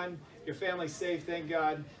gone. Your family's safe, thank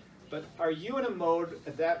God. But are you in a mode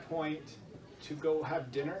at that point to go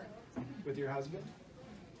have dinner with your husband?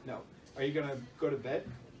 No. Are you going to go to bed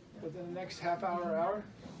within the next half hour, hour?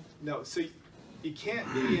 No. So you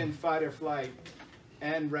can't be in fight or flight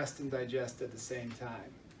and rest and digest at the same time.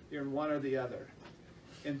 You're in one or the other.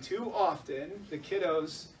 And too often, the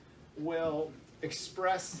kiddos will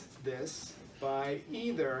express this by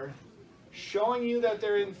either showing you that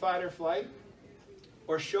they're in fight or flight,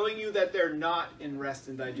 or showing you that they're not in rest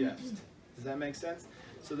and digest. Does that make sense?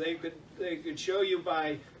 So they could show you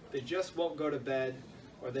by they just won't go to bed,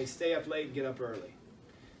 or they stay up late and get up early.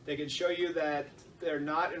 They could show you that they're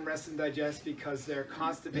not in rest and digest because they're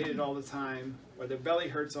constipated all the time, or their belly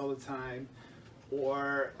hurts all the time,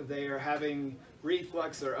 or they are having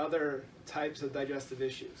reflux or other types of digestive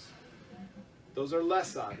issues. Those are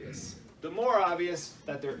less obvious. The more obvious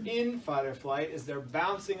that they're in fight or flight is they're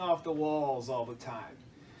bouncing off the walls all the time.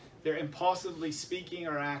 They're impulsively speaking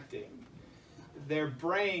or acting. Their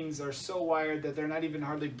brains are so wired that they're not even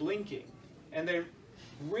hardly blinking. And they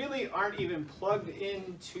really aren't even plugged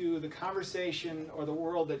into the conversation or the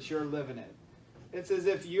world that you're living in. It's as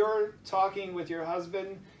if you're talking with your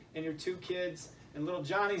husband and your two kids, and little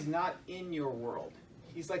Johnny's not in your world.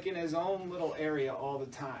 He's like in his own little area all the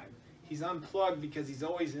time. He's unplugged because he's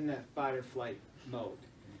always in that fight or flight mode.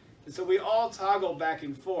 And so we all toggle back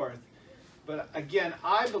and forth. But again,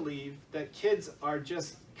 I believe that kids are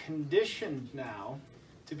just conditioned now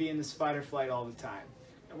to be in this fight or flight all the time.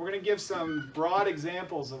 And we're going to give some broad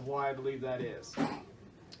examples of why I believe that is.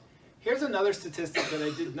 Here's another statistic that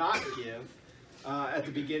I did not give at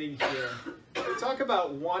the beginning here. We talk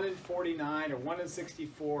about 1 in 49 or 1 in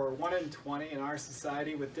 64 or 1 in 20 in our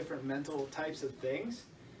society with different mental types of things.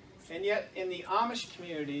 And yet, in the Amish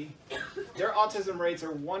community, their autism rates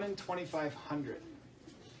are 1 in 2,500.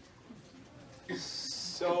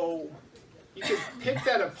 So, you could pick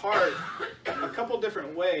that apart a couple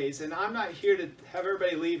different ways, and I'm not here to have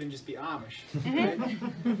everybody leave and just be Amish, right?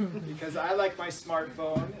 Because I like my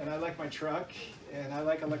smartphone, and I like my truck, and I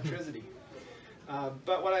like electricity.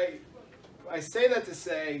 But what I say that to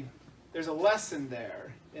say, there's a lesson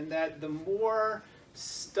there, in that the more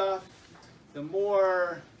stuff, the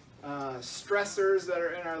more stressors that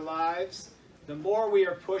are in our lives, the more we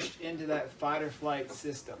are pushed into that fight or flight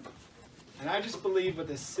system. And I just believe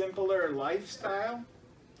with a simpler lifestyle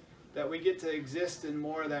that we get to exist in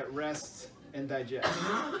more of that rest and digest.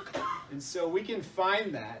 And so we can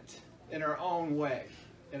find that in our own way,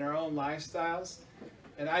 in our own lifestyles.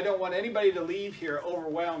 And I don't want anybody to leave here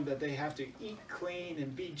overwhelmed that they have to eat clean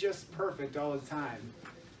and be just perfect all the time.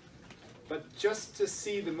 But just to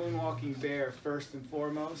see the moonwalking bear first and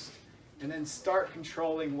foremost, and then start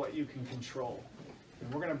controlling what you can control.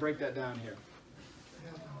 And we're going to break that down here.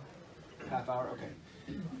 Half hour,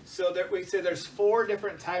 okay. So we say there's 4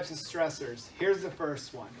 different types of stressors. Here's the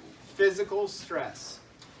first one, physical stress.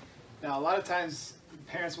 Now, a lot of times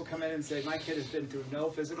parents will come in and say, my kid has been through no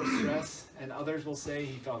physical stress, and others will say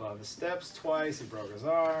he fell down the steps twice, he broke his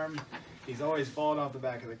arm, he's always fallen off the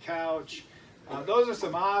back of the couch. Those are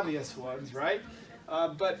some obvious ones, right?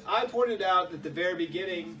 But I pointed out at the very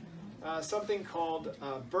beginning something called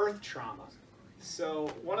birth trauma. So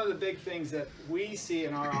one of the big things that we see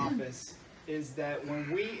in our office is that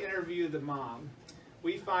when we interview the mom,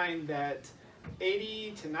 we find that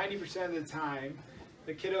 80 to 90% of the time,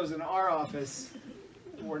 the kiddos in our office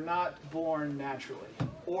were not born naturally,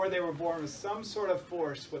 or they were born with some sort of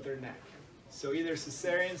force with their neck. So either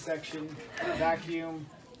cesarean section, vacuum,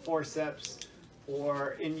 forceps,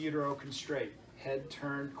 or in utero constraint, head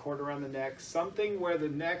turned, cord around the neck, something where the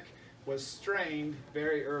neck was strained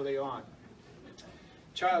very early on.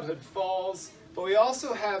 Childhood falls, but we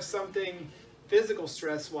also have something physical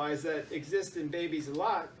stress-wise that exists in babies a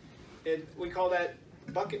lot. We call that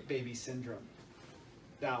bucket baby syndrome.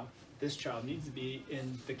 Now, this child needs to be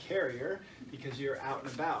in the carrier because you're out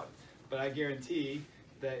and about, but I guarantee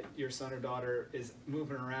that your son or daughter is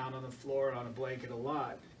moving around on the floor and on a blanket a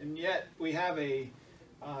lot. And yet we have a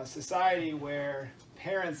society where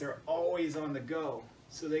parents are always on the go.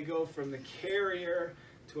 So they go from the carrier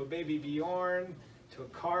to a baby Bjorn, to a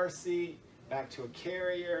car seat, back to a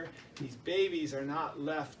carrier. These babies are not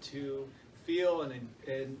left to feel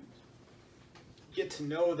and get to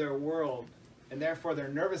know their world, and therefore their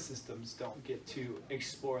nervous systems don't get to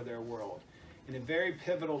explore their world in a very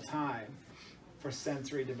pivotal time for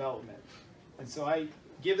sensory development. And so I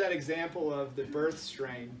give that example of the birth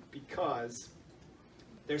strain because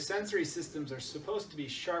their sensory systems are supposed to be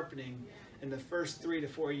sharpening in the first 3 to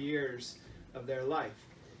 4 years of their life.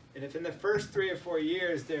 And if in the first 3 or 4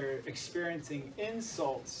 years they're experiencing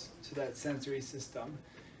insults to that sensory system,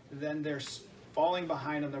 then they're falling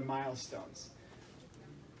behind on their milestones.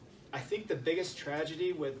 I think the biggest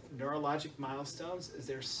tragedy with neurologic milestones is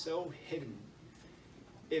they're so hidden.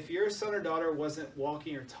 If your son or daughter wasn't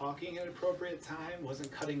walking or talking at an appropriate time,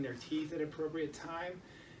 wasn't cutting their teeth at an appropriate time,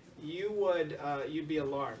 you'd be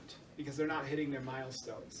alarmed because they're not hitting their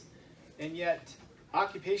milestones. And yet,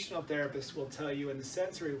 occupational therapists will tell you in the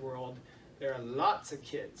sensory world, there are lots of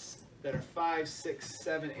kids that are 5, 6,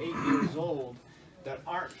 7, 8 years old that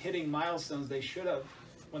aren't hitting milestones they should have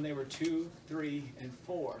when they were 2, 3, and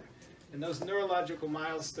 4. And those neurological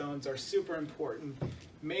milestones are super important,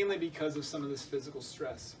 mainly because of some of this physical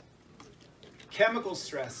stress. Chemical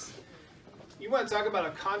stress. You want to talk about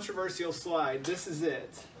a controversial slide, this is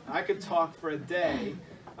it. I could talk for a day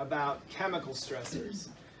about chemical stressors.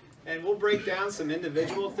 And we'll break down some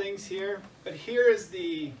individual things here, but here is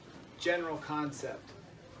the general concept.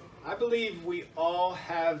 I believe we all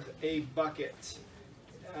have a bucket,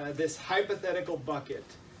 this hypothetical bucket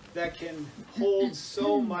that can hold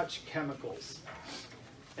so much chemicals.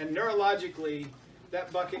 And neurologically,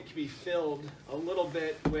 that bucket can be filled a little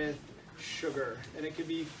bit with sugar, and it can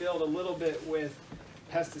be filled a little bit with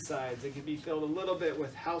pesticides. It can be filled a little bit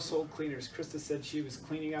with household cleaners. Krista said she was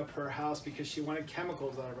cleaning up her house because she wanted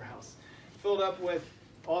chemicals out of her house. Filled up with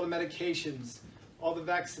all the medications, all the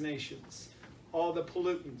vaccinations, all the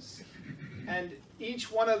pollutants. And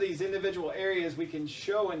each one of these individual areas we can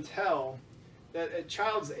show and tell that a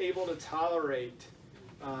child's able to tolerate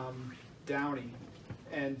Downy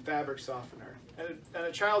and fabric softener. And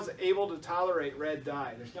a child's able to tolerate red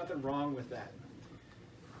dye. There's nothing wrong with that.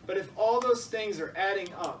 But if all those things are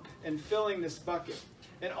adding up and filling this bucket,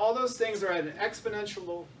 and all those things are at an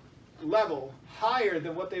exponential level higher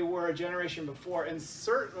than what they were a generation before, and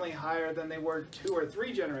certainly higher than they were 2 or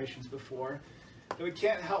 3 generations before, then we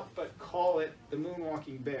can't help but call it the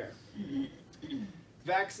moonwalking bear.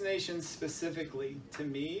 Vaccinations specifically, to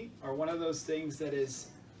me, are one of those things that is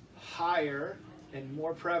higher and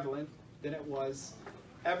more prevalent than it was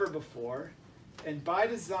ever before. And by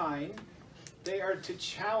design, they are to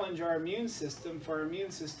challenge our immune system for our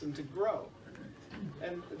immune system to grow.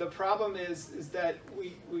 And the problem is that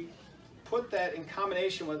we put that in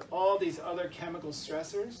combination with all these other chemical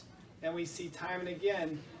stressors, and we see time and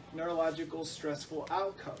again neurological stressful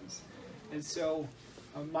outcomes. And so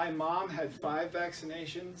my mom had 5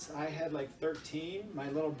 vaccinations. I had like 13. My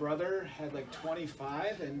little brother had like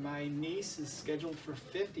 25, and my niece is scheduled for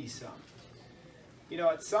 50-some. You know,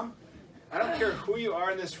 I don't care who you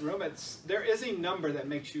are in this room, there is a number that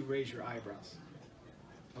makes you raise your eyebrows.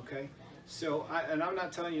 Okay? So, and I'm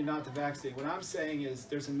not telling you not to vaccinate. What I'm saying is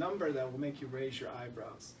there's a number that will make you raise your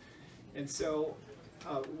eyebrows. And so,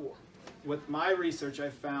 with my research, I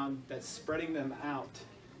found that spreading them out,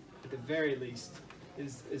 at the very least,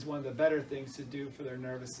 is one of the better things to do for their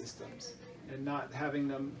nervous systems, and not having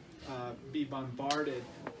them be bombarded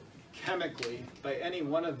chemically by any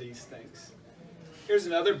one of these things. Here's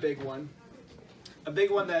another big one. A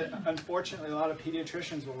big one that unfortunately a lot of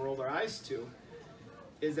pediatricians will roll their eyes to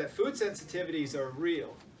is that food sensitivities are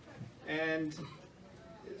real. And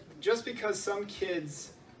just because some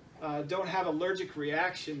kids don't have allergic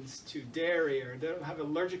reactions to dairy or don't have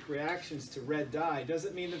allergic reactions to red dye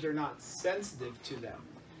doesn't mean that they're not sensitive to them.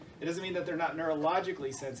 It doesn't mean that they're not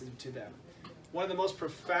neurologically sensitive to them. One of the most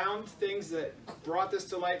profound things that brought this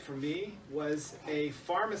to light for me was a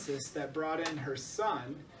pharmacist that brought in her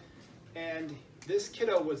son, and this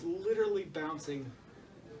kiddo was literally bouncing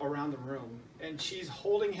around the room, and she's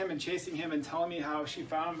holding him and chasing him and telling me how she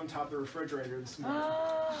found him on top of the refrigerator this morning.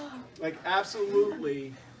 Like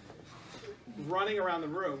absolutely running around the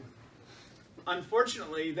room.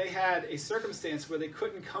 Unfortunately, they had a circumstance where they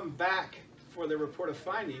couldn't come back for their report of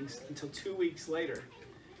findings until 2 weeks later.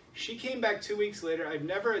 She came back 2 weeks later. I've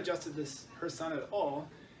never adjusted her son at all,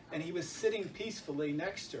 and he was sitting peacefully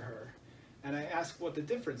next to her. And I asked what the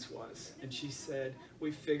difference was, and she said,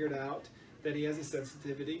 we figured out that he has a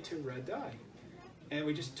sensitivity to red dye, and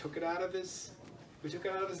we just took it out of his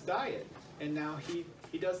diet, and now he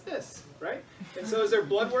does this, right? And so is there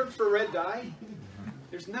blood work for red dye?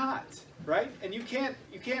 There's not, right? And you can't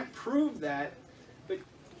prove that, but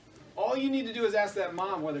all you need to do is ask that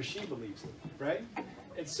mom whether she believes it, right?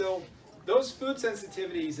 And so those food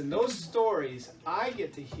sensitivities and those stories I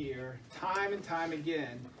get to hear time and time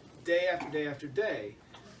again, day after day after day.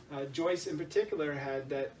 Joyce in particular had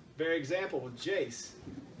that very example with Jace.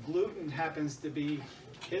 Gluten happens to be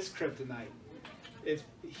his kryptonite. If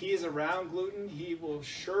he is around gluten, he will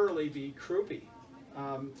surely be croupy.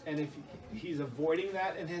 And if he's avoiding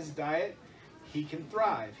that in his diet, he can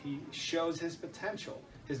thrive. He shows his potential.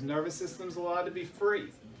 His nervous system's allowed to be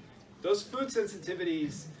free. Those food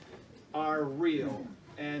sensitivities are real.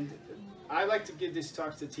 And I like to give these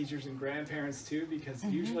talks to teachers and grandparents too, because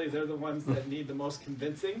usually they're the ones that need the most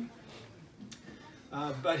convincing.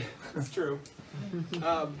 But it's true.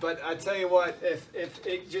 But I tell you what, if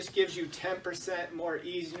it just gives you 10% more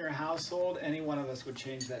ease in your household, any one of us would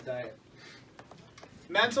change that diet.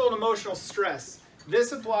 Mental and emotional stress.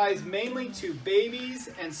 This applies mainly to babies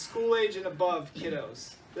and school age and above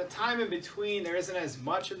kiddos. The time in between, there isn't as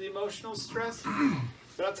much of the emotional stress.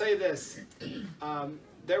 But I'll tell you this.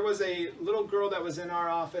 There was a little girl that was in our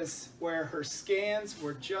office where her scans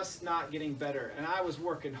were just not getting better. And I was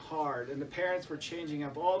working hard. And the parents were changing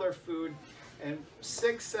up all their food. And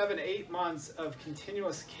 6, 7, 8 months of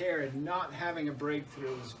continuous care and not having a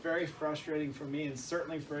breakthrough was very frustrating for me, and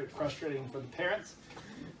certainly frustrating for the parents.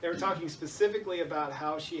 They were talking specifically about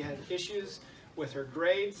how she had issues with her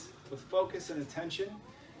grades, with focus and attention.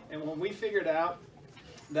 And when we figured out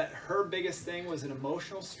that her biggest thing was an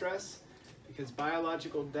emotional stress, because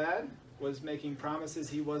biological dad was making promises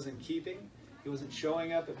he wasn't keeping, he wasn't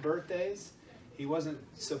showing up at birthdays, he wasn't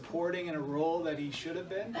supporting in a role that he should have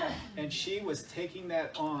been, and she was taking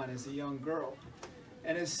that on as a young girl.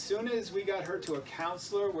 And as soon as we got her to a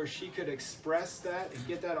counselor where she could express that and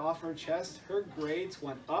get that off her chest, her grades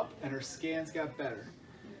went up and her scans got better.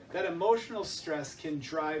 That emotional stress can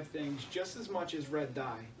drive things just as much as red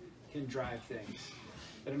dye can drive things.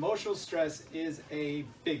 That emotional stress is a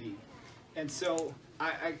biggie. And so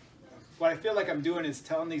what I feel like I'm doing is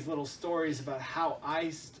telling these little stories about how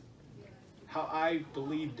I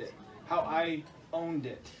believed it, how I owned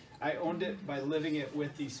it. I owned it by living it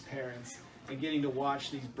with these parents and getting to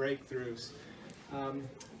watch these breakthroughs.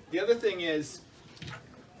 The other thing is,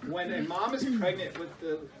 when a mom is pregnant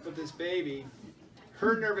with this baby,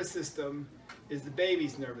 her nervous system is the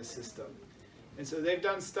baby's nervous system. And so they've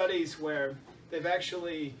done studies where they've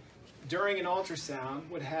actually, during an ultrasound,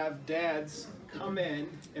 would have dads come in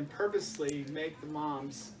and purposely make the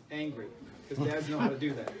moms angry. Because dads know how to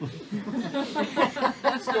do that.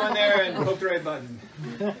 Just go in there and poke the right button.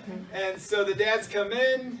 And so the dads come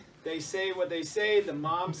in, they say what they say, the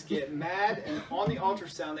moms get mad, and on the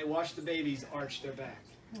ultrasound they watch the babies arch their back.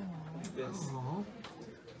 Like this.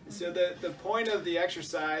 So the point of the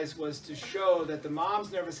exercise was to show that the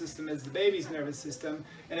mom's nervous system is the baby's nervous system,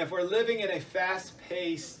 and if we're living in a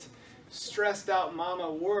fast-paced, stressed-out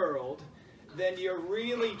mama world, then you're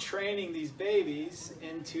really training these babies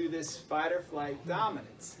into this fight-or-flight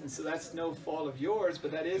dominance. And so that's no fault of yours,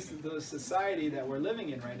 but that is the society that we're living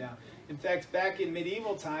in right now. In fact, back in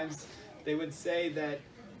medieval times, they would say that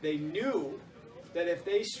they knew that if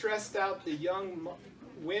they stressed out the young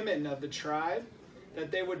women of the tribe,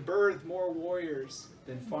 that they would birth more warriors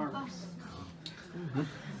than farmers.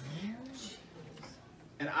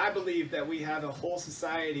 And I believe that we have a whole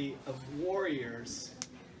society of warriors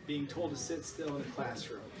being told to sit still in a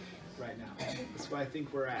classroom right now. That's where I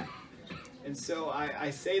think we're at. And so I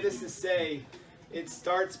say this to say, it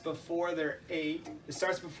starts before they're 8. It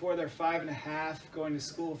starts before they're 5 and a half, going to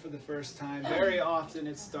school for the first time. Very often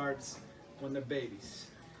it starts when they're babies.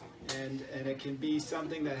 And it can be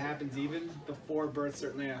something that happens even before birth,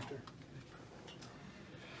 certainly after.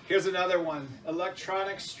 Here's another one.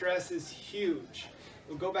 Electronic stress is huge.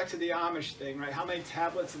 We'll go back to the Amish thing, right? How many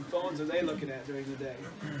tablets and phones are they looking at during the day?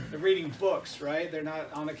 They're reading books, right? They're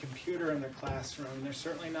not on a computer in their classroom. They're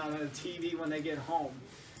certainly not on a TV when they get home.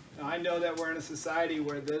 Now, I know that we're in a society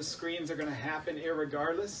where those screens are going to happen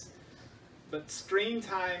irregardless, but screen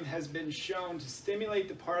time has been shown to stimulate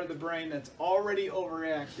the part of the brain that's already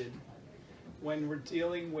overreacted when we're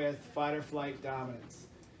dealing with fight-or-flight dominance.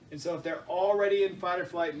 And so if they're already in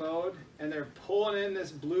fight-or-flight mode and they're pulling in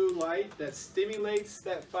this blue light that stimulates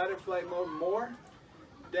that fight-or-flight mode more,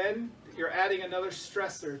 then you're adding another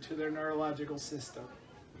stressor to their neurological system.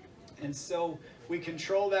 And so we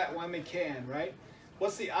control that when we can, right?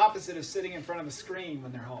 What's the opposite of sitting in front of a screen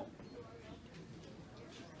when they're home?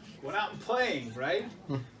 Going out and playing, right?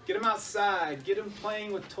 Get them outside, get them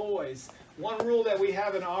playing with toys. One rule that we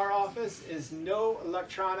have in our office is no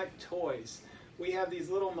electronic toys. We have these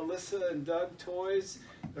little Melissa and Doug toys.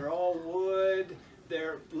 They're all wood,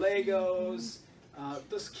 they're Legos.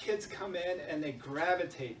 those kids come in and they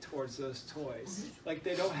gravitate towards those toys. Like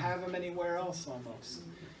they don't have them anywhere else almost.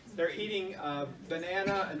 They're eating a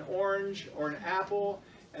banana, an orange, or an apple,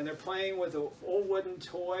 and they're playing with an old wooden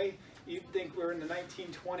toy. You'd think we're in the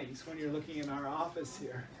 1920s when you're looking in our office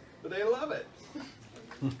here. But they love it.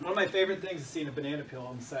 One of my favorite things is seeing a banana peel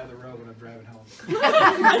on the side of the road when I'm driving home.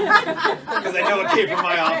 Because I know it came from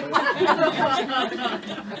my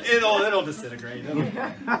office. It'll disintegrate. It's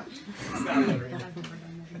not littering.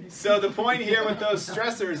 So the point here with those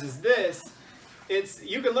stressors is this.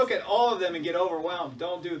 You can look at all of them and get overwhelmed.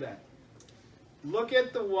 Don't do that. Look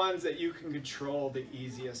at the ones that you can control the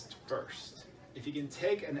easiest first. If you can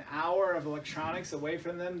take an hour of electronics away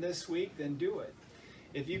from them this week, then do it.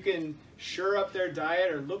 If you can shore up their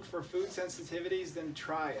diet or look for food sensitivities, then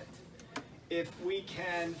try it. If we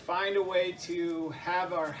can find a way to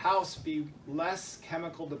have our house be less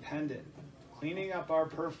chemical dependent, cleaning up our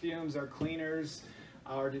perfumes, our cleaners,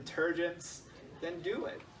 our detergents, then do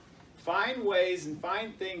it. Find ways and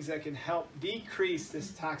find things that can help decrease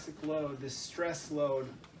this toxic load, this stress load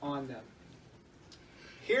on them.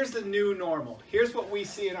 Here's the new normal. Here's what we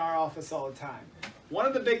see in our office all the time. One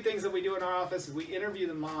of the big things that we do in our office is we interview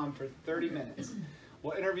the mom for 30 minutes.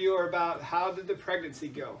 We'll interview her about how did the pregnancy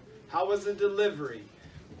go? How was the delivery?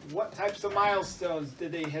 What types of milestones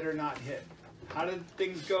did they hit or not hit? How did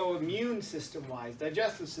things go immune system-wise,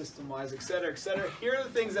 digestive system-wise, et cetera, et cetera? Here are the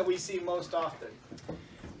things that we see most often.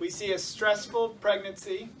 We see a stressful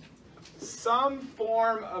pregnancy, some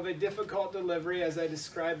form of a difficult delivery, as I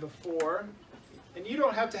described before. And you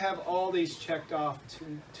don't have to have all these checked off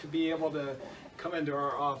to be able to come into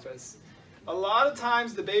our office. A lot of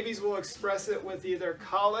times the babies will express it with either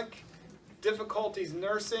colic, difficulties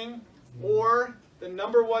nursing, or the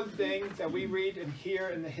number one thing that we read and hear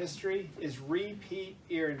in the history is repeat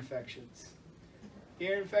ear infections.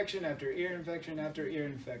 Ear infection after ear infection after ear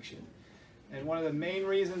infection. And one of the main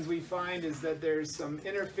reasons we find is that there's some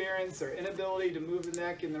interference or inability to move the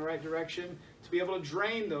neck in the right direction to be able to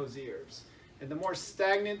drain those ears. And the more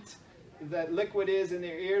stagnant that liquid is in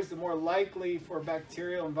their ears, the more likely for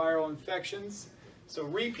bacterial and viral infections. So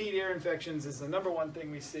repeat ear infections is the number one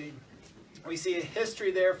thing we see. We see a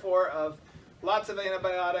history, therefore, of lots of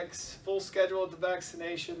antibiotics, full schedule of the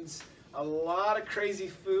vaccinations, a lot of crazy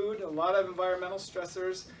food, a lot of environmental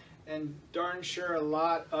stressors, and darn sure a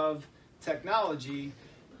lot of technology.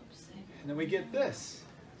 And then we get this,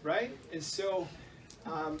 right? And so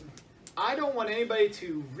I don't want anybody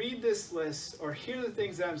to read this list or hear the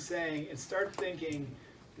things that I'm saying and start thinking,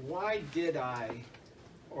 why did I,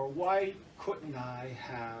 or why couldn't I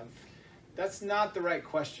have? That's not the right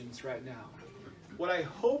questions right now. What I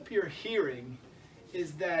hope you're hearing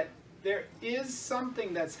is that there is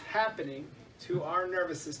something that's happening to our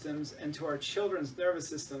nervous systems and to our children's nervous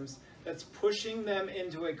systems that's pushing them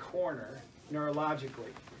into a corner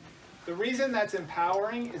neurologically. The reason that's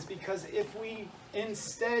empowering is because if we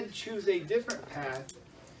instead choose a different path,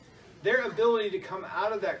 their ability to come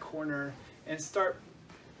out of that corner and start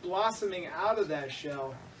blossoming out of that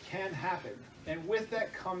shell can happen. And with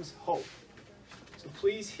that comes hope. So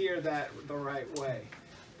please hear that the right way.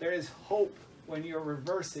 There is hope when you're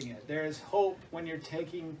reversing it. There is hope when you're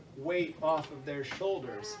taking weight off of their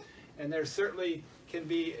shoulders. And there certainly can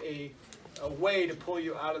be a way to pull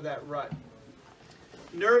you out of that rut.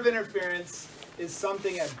 Nerve interference is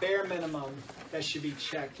something at bare minimum that should be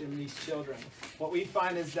checked in these children. What we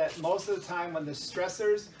find is that most of the time when the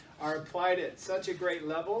stressors are applied at such a great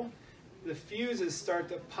level, the fuses start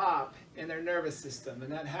to pop in their nervous system,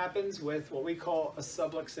 and that happens with what we call a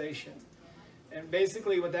subluxation. And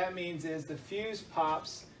basically what that means is the fuse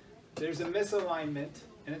pops, there's a misalignment,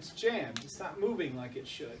 and it's jammed. It's not moving like it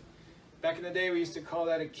should. Back in the day we used to call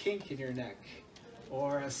that a kink in your neck,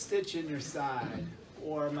 or a stitch in your side,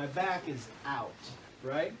 or my back is out,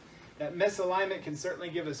 right? That misalignment can certainly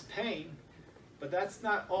give us pain, but that's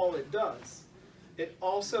not all it does. It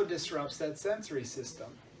also disrupts that sensory system.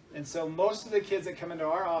 And so most of the kids that come into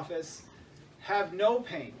our office have no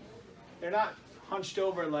pain. They're not hunched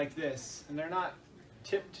over like this, and they're not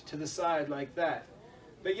tipped to the side like that.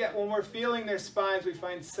 But yet when we're feeling their spines, we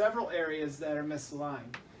find several areas that are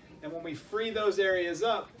misaligned. And when we free those areas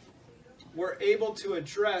up, we're able to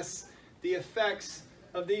address the effects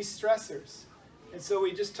of these stressors. And so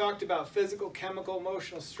we just talked about physical, chemical,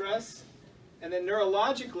 emotional stress. And then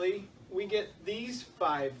neurologically, we get these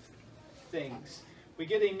 5 things. We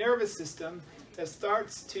get a nervous system that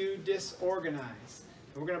starts to disorganize.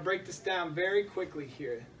 And we're going to break this down very quickly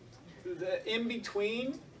here. The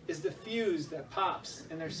in-between is the fuse that pops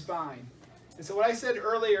in their spine. And so what I said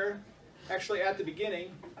earlier, actually at the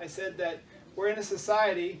beginning, I said that we're in a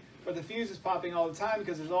society or the fuse is popping all the time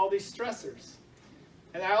because there's all these stressors.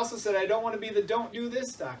 And I also said I don't want to be the don't do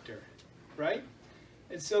this doctor, right?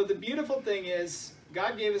 And so the beautiful thing is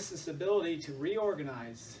God gave us this ability to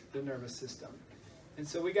reorganize the nervous system. And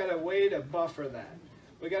so we got a way to buffer that.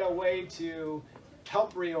 We got a way to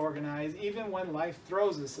help reorganize even when life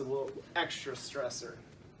throws us a little extra stressor.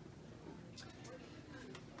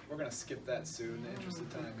 We're going to skip that soon in the interest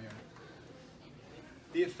of time here.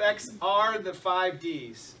 The effects are the 5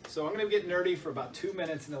 Ds. So I'm going to get nerdy for about 2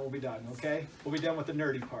 minutes and then we'll be done, okay? We'll be done with the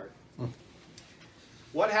nerdy part.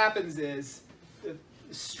 What happens is the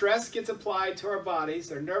stress gets applied to our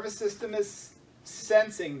bodies, our nervous system is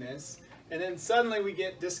sensing this, and then suddenly we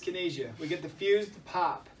get dyskinesia. We get the fuse to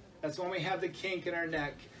pop. That's when we have the kink in our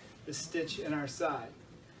neck, the stitch in our side.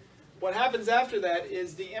 What happens after that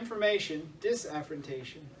is the information,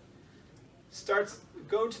 disafferentation, starts to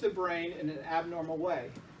go to the brain in an abnormal way.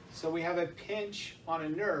 So we have a pinch on a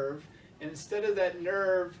nerve, and instead of that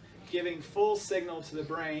nerve giving full signal to the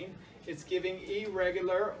brain, it's giving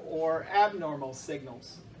irregular or abnormal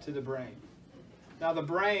signals to the brain. Now the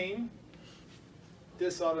brain,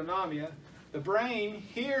 dysautonomia, the brain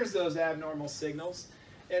hears those abnormal signals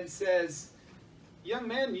and says, young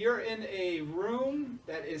man, you're in a room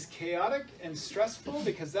that is chaotic and stressful,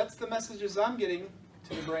 because that's the messages I'm getting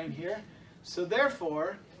to the brain here. So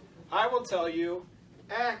therefore, I will tell you,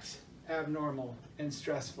 act abnormal and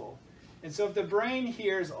stressful. And so if the brain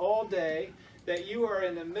hears all day that you are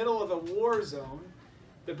in the middle of a war zone,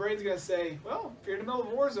 the brain's going to say, well, if you're in the middle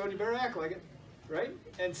of a war zone, you better act like it, right?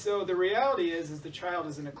 And so the reality is the child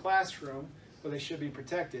is in a classroom where they should be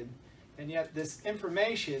protected, and yet this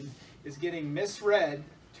information is getting misread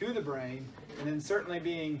to the brain and then certainly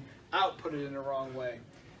being outputted in the wrong way.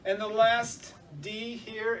 And the last D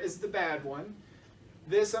here is the bad one.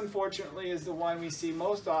 This, unfortunately, is the one we see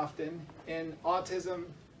most often in autism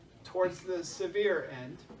towards the severe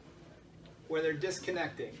end, where they're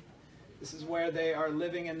disconnecting. This is where they are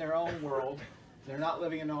living in their own world. They're not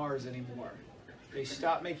living in ours anymore. They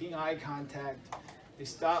stop making eye contact. They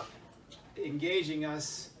stop engaging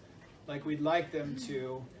us like we'd like them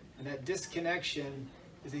to. And that disconnection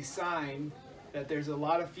is a sign that there's a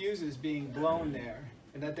lot of fuses being blown there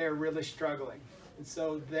and that they're really struggling. And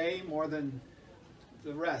so they, more than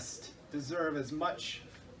the rest, deserve as much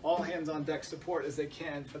all hands on deck support as they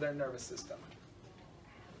can for their nervous system.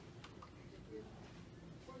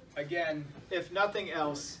 Again, if nothing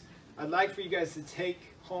else, I'd like for you guys to take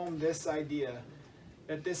home this idea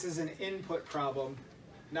that this is an input problem,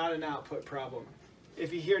 not an output problem.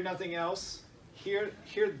 If you hear nothing else, hear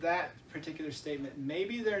that particular statement.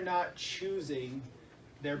 Maybe they're not choosing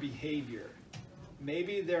their behavior.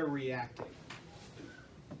 Maybe they're reacting.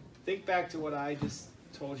 Think back to what I just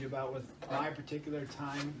told you about with my particular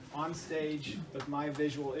time on stage with my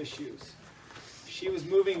visual issues. She was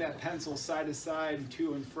moving that pencil side to side and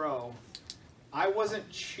to and fro. I wasn't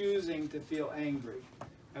choosing to feel angry.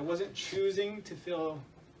 I wasn't choosing to feel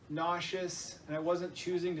nauseous, and I wasn't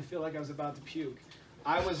choosing to feel like I was about to puke.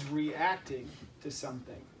 I was reacting to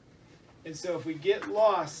something. And so if we get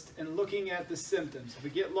lost in looking at the symptoms, if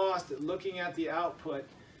we get lost at looking at the output,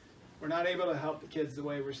 we're not able to help the kids the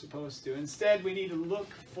way we're supposed to. Instead, we need to look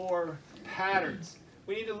for patterns.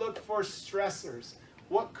 We need to look for stressors.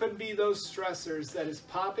 What could be those stressors that is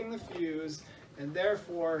popping the fuse and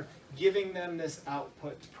therefore giving them this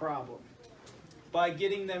output problem? By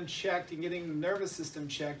getting them checked and getting the nervous system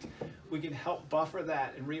checked, we can help buffer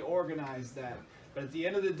that and reorganize that. But at the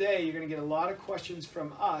end of the day, you're going to get a lot of questions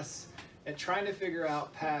from us at trying to figure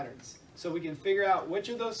out patterns. So we can figure out which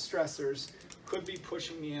of those stressors could be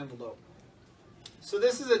pushing the envelope. So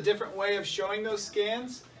this is a different way of showing those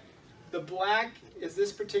scans. The black is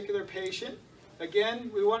this particular patient.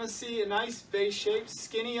 Again, we want to see a nice base shape,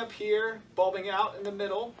 skinny up here, bulbing out in the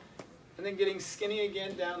middle, and then getting skinny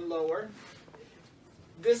again down lower.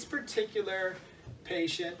 This particular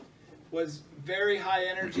patient was very high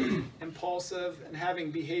energy, impulsive, and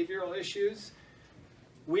having behavioral issues.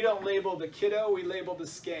 We don't label the kiddo, we label the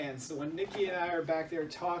scans. So when Nikki and I are back there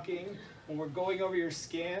talking, when we're going over your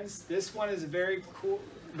scans, this one is very cool,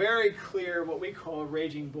 very clear what we call a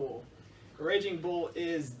raging bull. A raging bull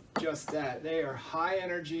is just that. They are high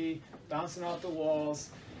energy, bouncing off the walls,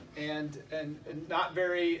 and not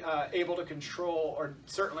very able to control, or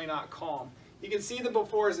certainly not calm. You can see the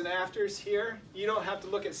befores and afters here. You don't have to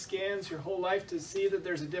look at scans your whole life to see that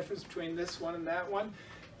there's a difference between this one and that one.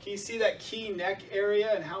 Can you see that key neck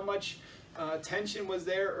area and how much tension was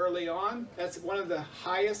there early on? That's one of the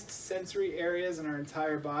highest sensory areas in our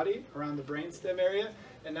entire body, around the brainstem area.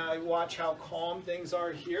 And now watch how calm things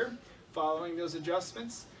are here following those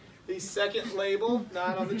adjustments. The second label,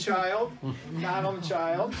 not on the child, not on the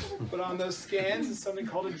child, but on those scans is something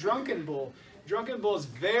called a drunken bull. Drunken bull is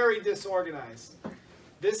very disorganized.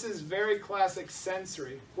 This is very classic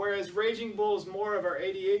sensory, whereas raging bull is more of our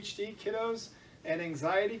ADHD kiddos and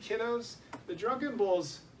anxiety kiddos. The drunken bull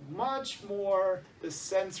is much more the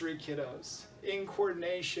sensory kiddos, in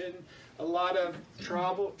coordination, a lot of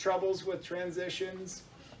troubles with transitions,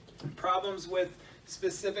 problems with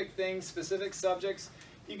specific things, specific subjects.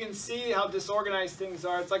 You can see how disorganized things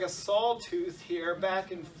are. It's like a sawtooth here,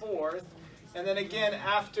 back and forth. And then again,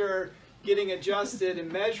 after getting adjusted and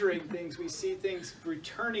measuring things, we see things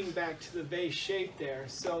returning back to the vase shape there.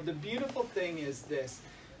 So the beautiful thing is this,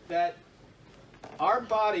 that our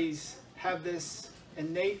bodies have this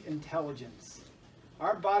innate intelligence.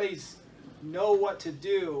 Our bodies know what to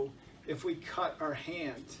do if we cut our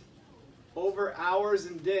hand. Over hours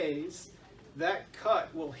and days, that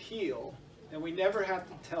cut will heal, and we never have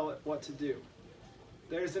to tell it what to do.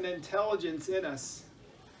 There's an intelligence in us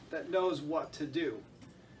that knows what to do.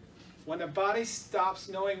 When the body stops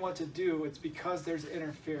knowing what to do, it's because there's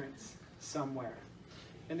interference somewhere.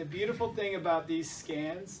 And the beautiful thing about these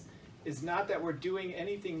scans is not that we're doing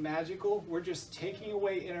anything magical, we're just taking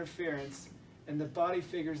away interference, and the body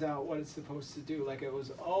figures out what it's supposed to do, like it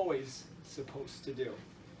was always supposed to do.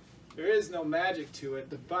 There is no magic to it.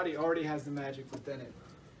 The body already has the magic within it.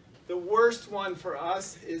 The worst one for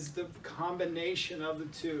us is the combination of the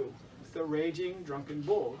two. It's the raging drunken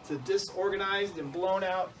bull. It's a disorganized and blown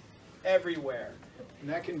out everywhere. And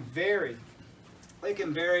that can vary. It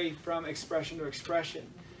can vary from expression to expression.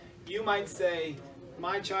 You might say,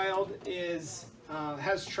 my child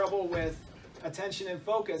has trouble with attention and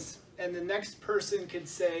focus, and the next person could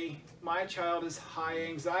say, my child is high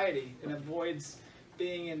anxiety and avoids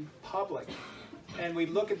being in public. And we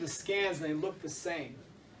look at the scans and they look the same.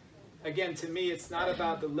 Again, to me, it's not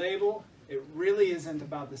about the label. It really isn't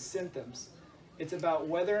about the symptoms. It's about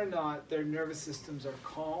whether or not their nervous systems are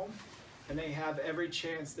calm and they have every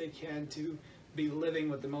chance they can to be living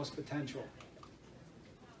with the most potential.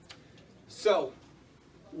 So,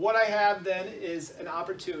 what I have then is an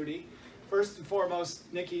opportunity. First and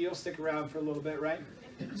foremost, Nikki, you'll stick around for a little bit, right?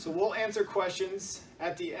 So we'll answer questions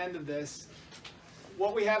at the end of this.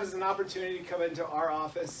 What we have is an opportunity to come into our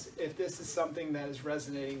office if this is something that is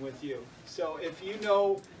resonating with you. So if you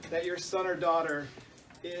know that your son or daughter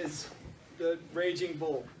is the raging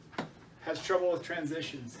bull, has trouble with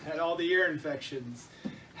transitions, had all the ear infections,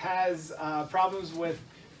 has problems with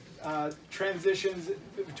transitions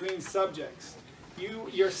between subjects, you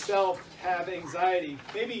yourself have anxiety,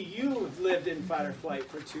 maybe you've lived in fight or flight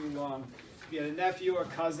for too long, you had a nephew, a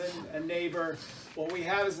cousin, a neighbor, what we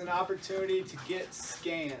have is an opportunity to get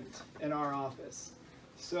scanned in our office.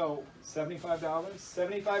 So $75.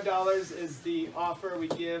 $75 is the offer we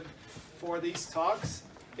give for these talks.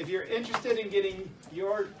 If you're interested in getting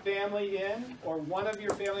your family in or one of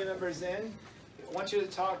your family members in, I want you to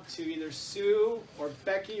talk to either Sue or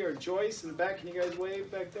Becky or Joyce in the back. Can you guys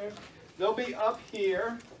wave back there? They'll be up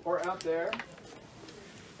here or out there.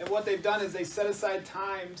 And what they've done is they set aside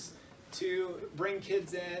times to bring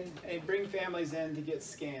kids in and bring families in to get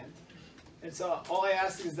scanned. And so all I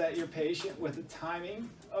ask is that you're patient with the timing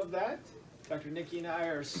of that. Dr. Nikki and I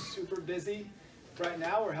are super busy right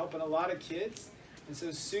now. We're helping a lot of kids. And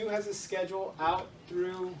so Sue has a schedule out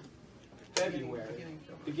through February,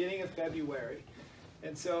 beginning of February.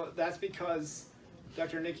 And so that's because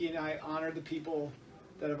Dr. Nikki and I honor the people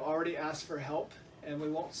that have already asked for help, and we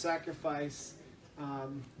won't sacrifice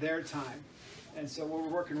their time. And so we're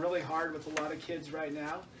working really hard with a lot of kids right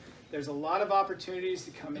now. There's a lot of opportunities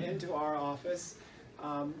to come into our office.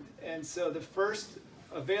 And so the first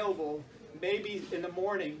available may be in the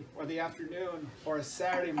morning or the afternoon or a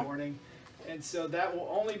Saturday morning. And so that will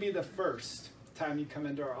only be the first time you come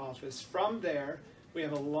into our office. From there, we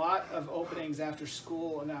have a lot of openings after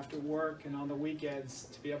school and after work and on the weekends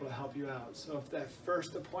to be able to help you out. So if that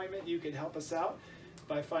first appointment, you could help us out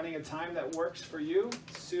by finding a time that works for you,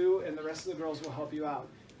 Sue and the rest of the girls will help you out.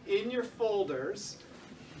 In your folders,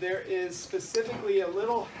 there is specifically a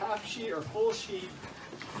little half sheet or full sheet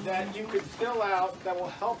that you could fill out that will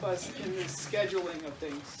help us in the scheduling of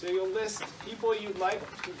things. So you'll list people you'd like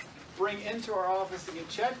to bring into our office to get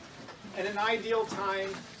checked and an ideal time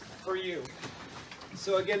for you.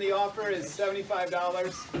 So again, the offer is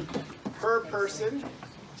 $75 per person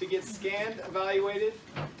to get scanned, evaluated.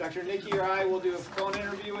 Dr. Nikki or I will do a phone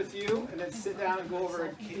interview with you and then sit down and go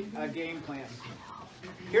over a game plan.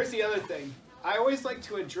 Here's the other thing. I always like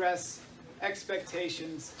to address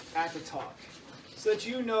expectations at the talk so that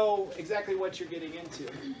you know exactly what you're getting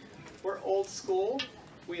into. We're old school.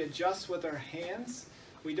 We adjust with our hands.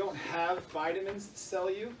 We don't have vitamins to sell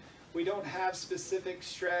you. We don't have specific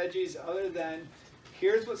strategies other than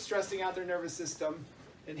here's what's stressing out their nervous system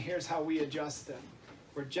and here's how we adjust them.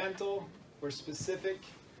 We're gentle, we're specific.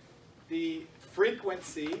 The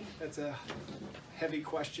frequency, that's a heavy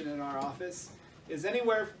question in our office, is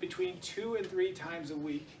anywhere between 2 and 3 times a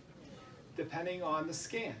week, depending on the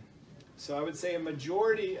scan. So I would say a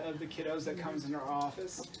majority of the kiddos that comes in our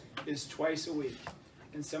office is twice a week.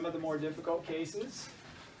 And some of the more difficult cases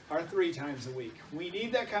are 3 times a week. We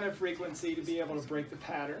need that kind of frequency to be able to break the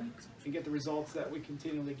pattern and get the results that we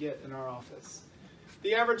continually get in our office.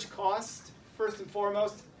 The average cost, first and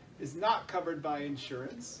foremost, is not covered by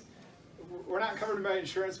insurance. We're not covered by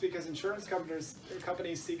insurance because insurance companies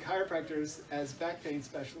see chiropractors as back pain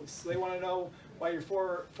specialists. They want to know why your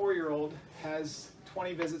four-year-old has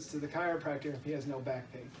 20 visits to the chiropractor if he has no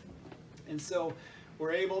back pain. And so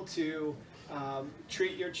we're able to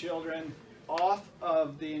treat your children off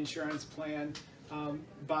of the insurance plan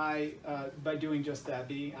by doing just that,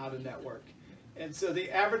 being out of network. And so the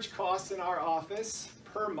average cost in our office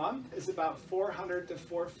per month is about $400 to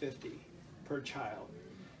 $450 per child.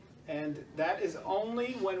 And that is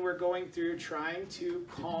only when we're going through trying to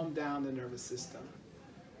calm down the nervous system.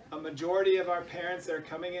 A majority of our parents that are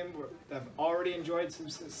coming in have already enjoyed some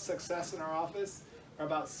success in our office are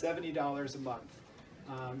about $70 a month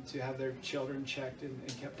to have their children checked and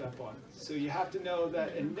kept up on. So you have to know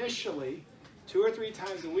that initially 2 or 3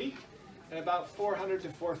 times a week and about $400 to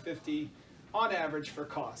 $450 on average for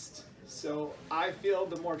cost. So I feel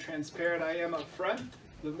the more transparent I am up front,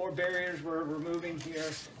 the more barriers we're removing here,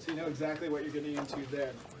 so you know exactly what you're getting into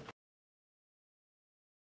there.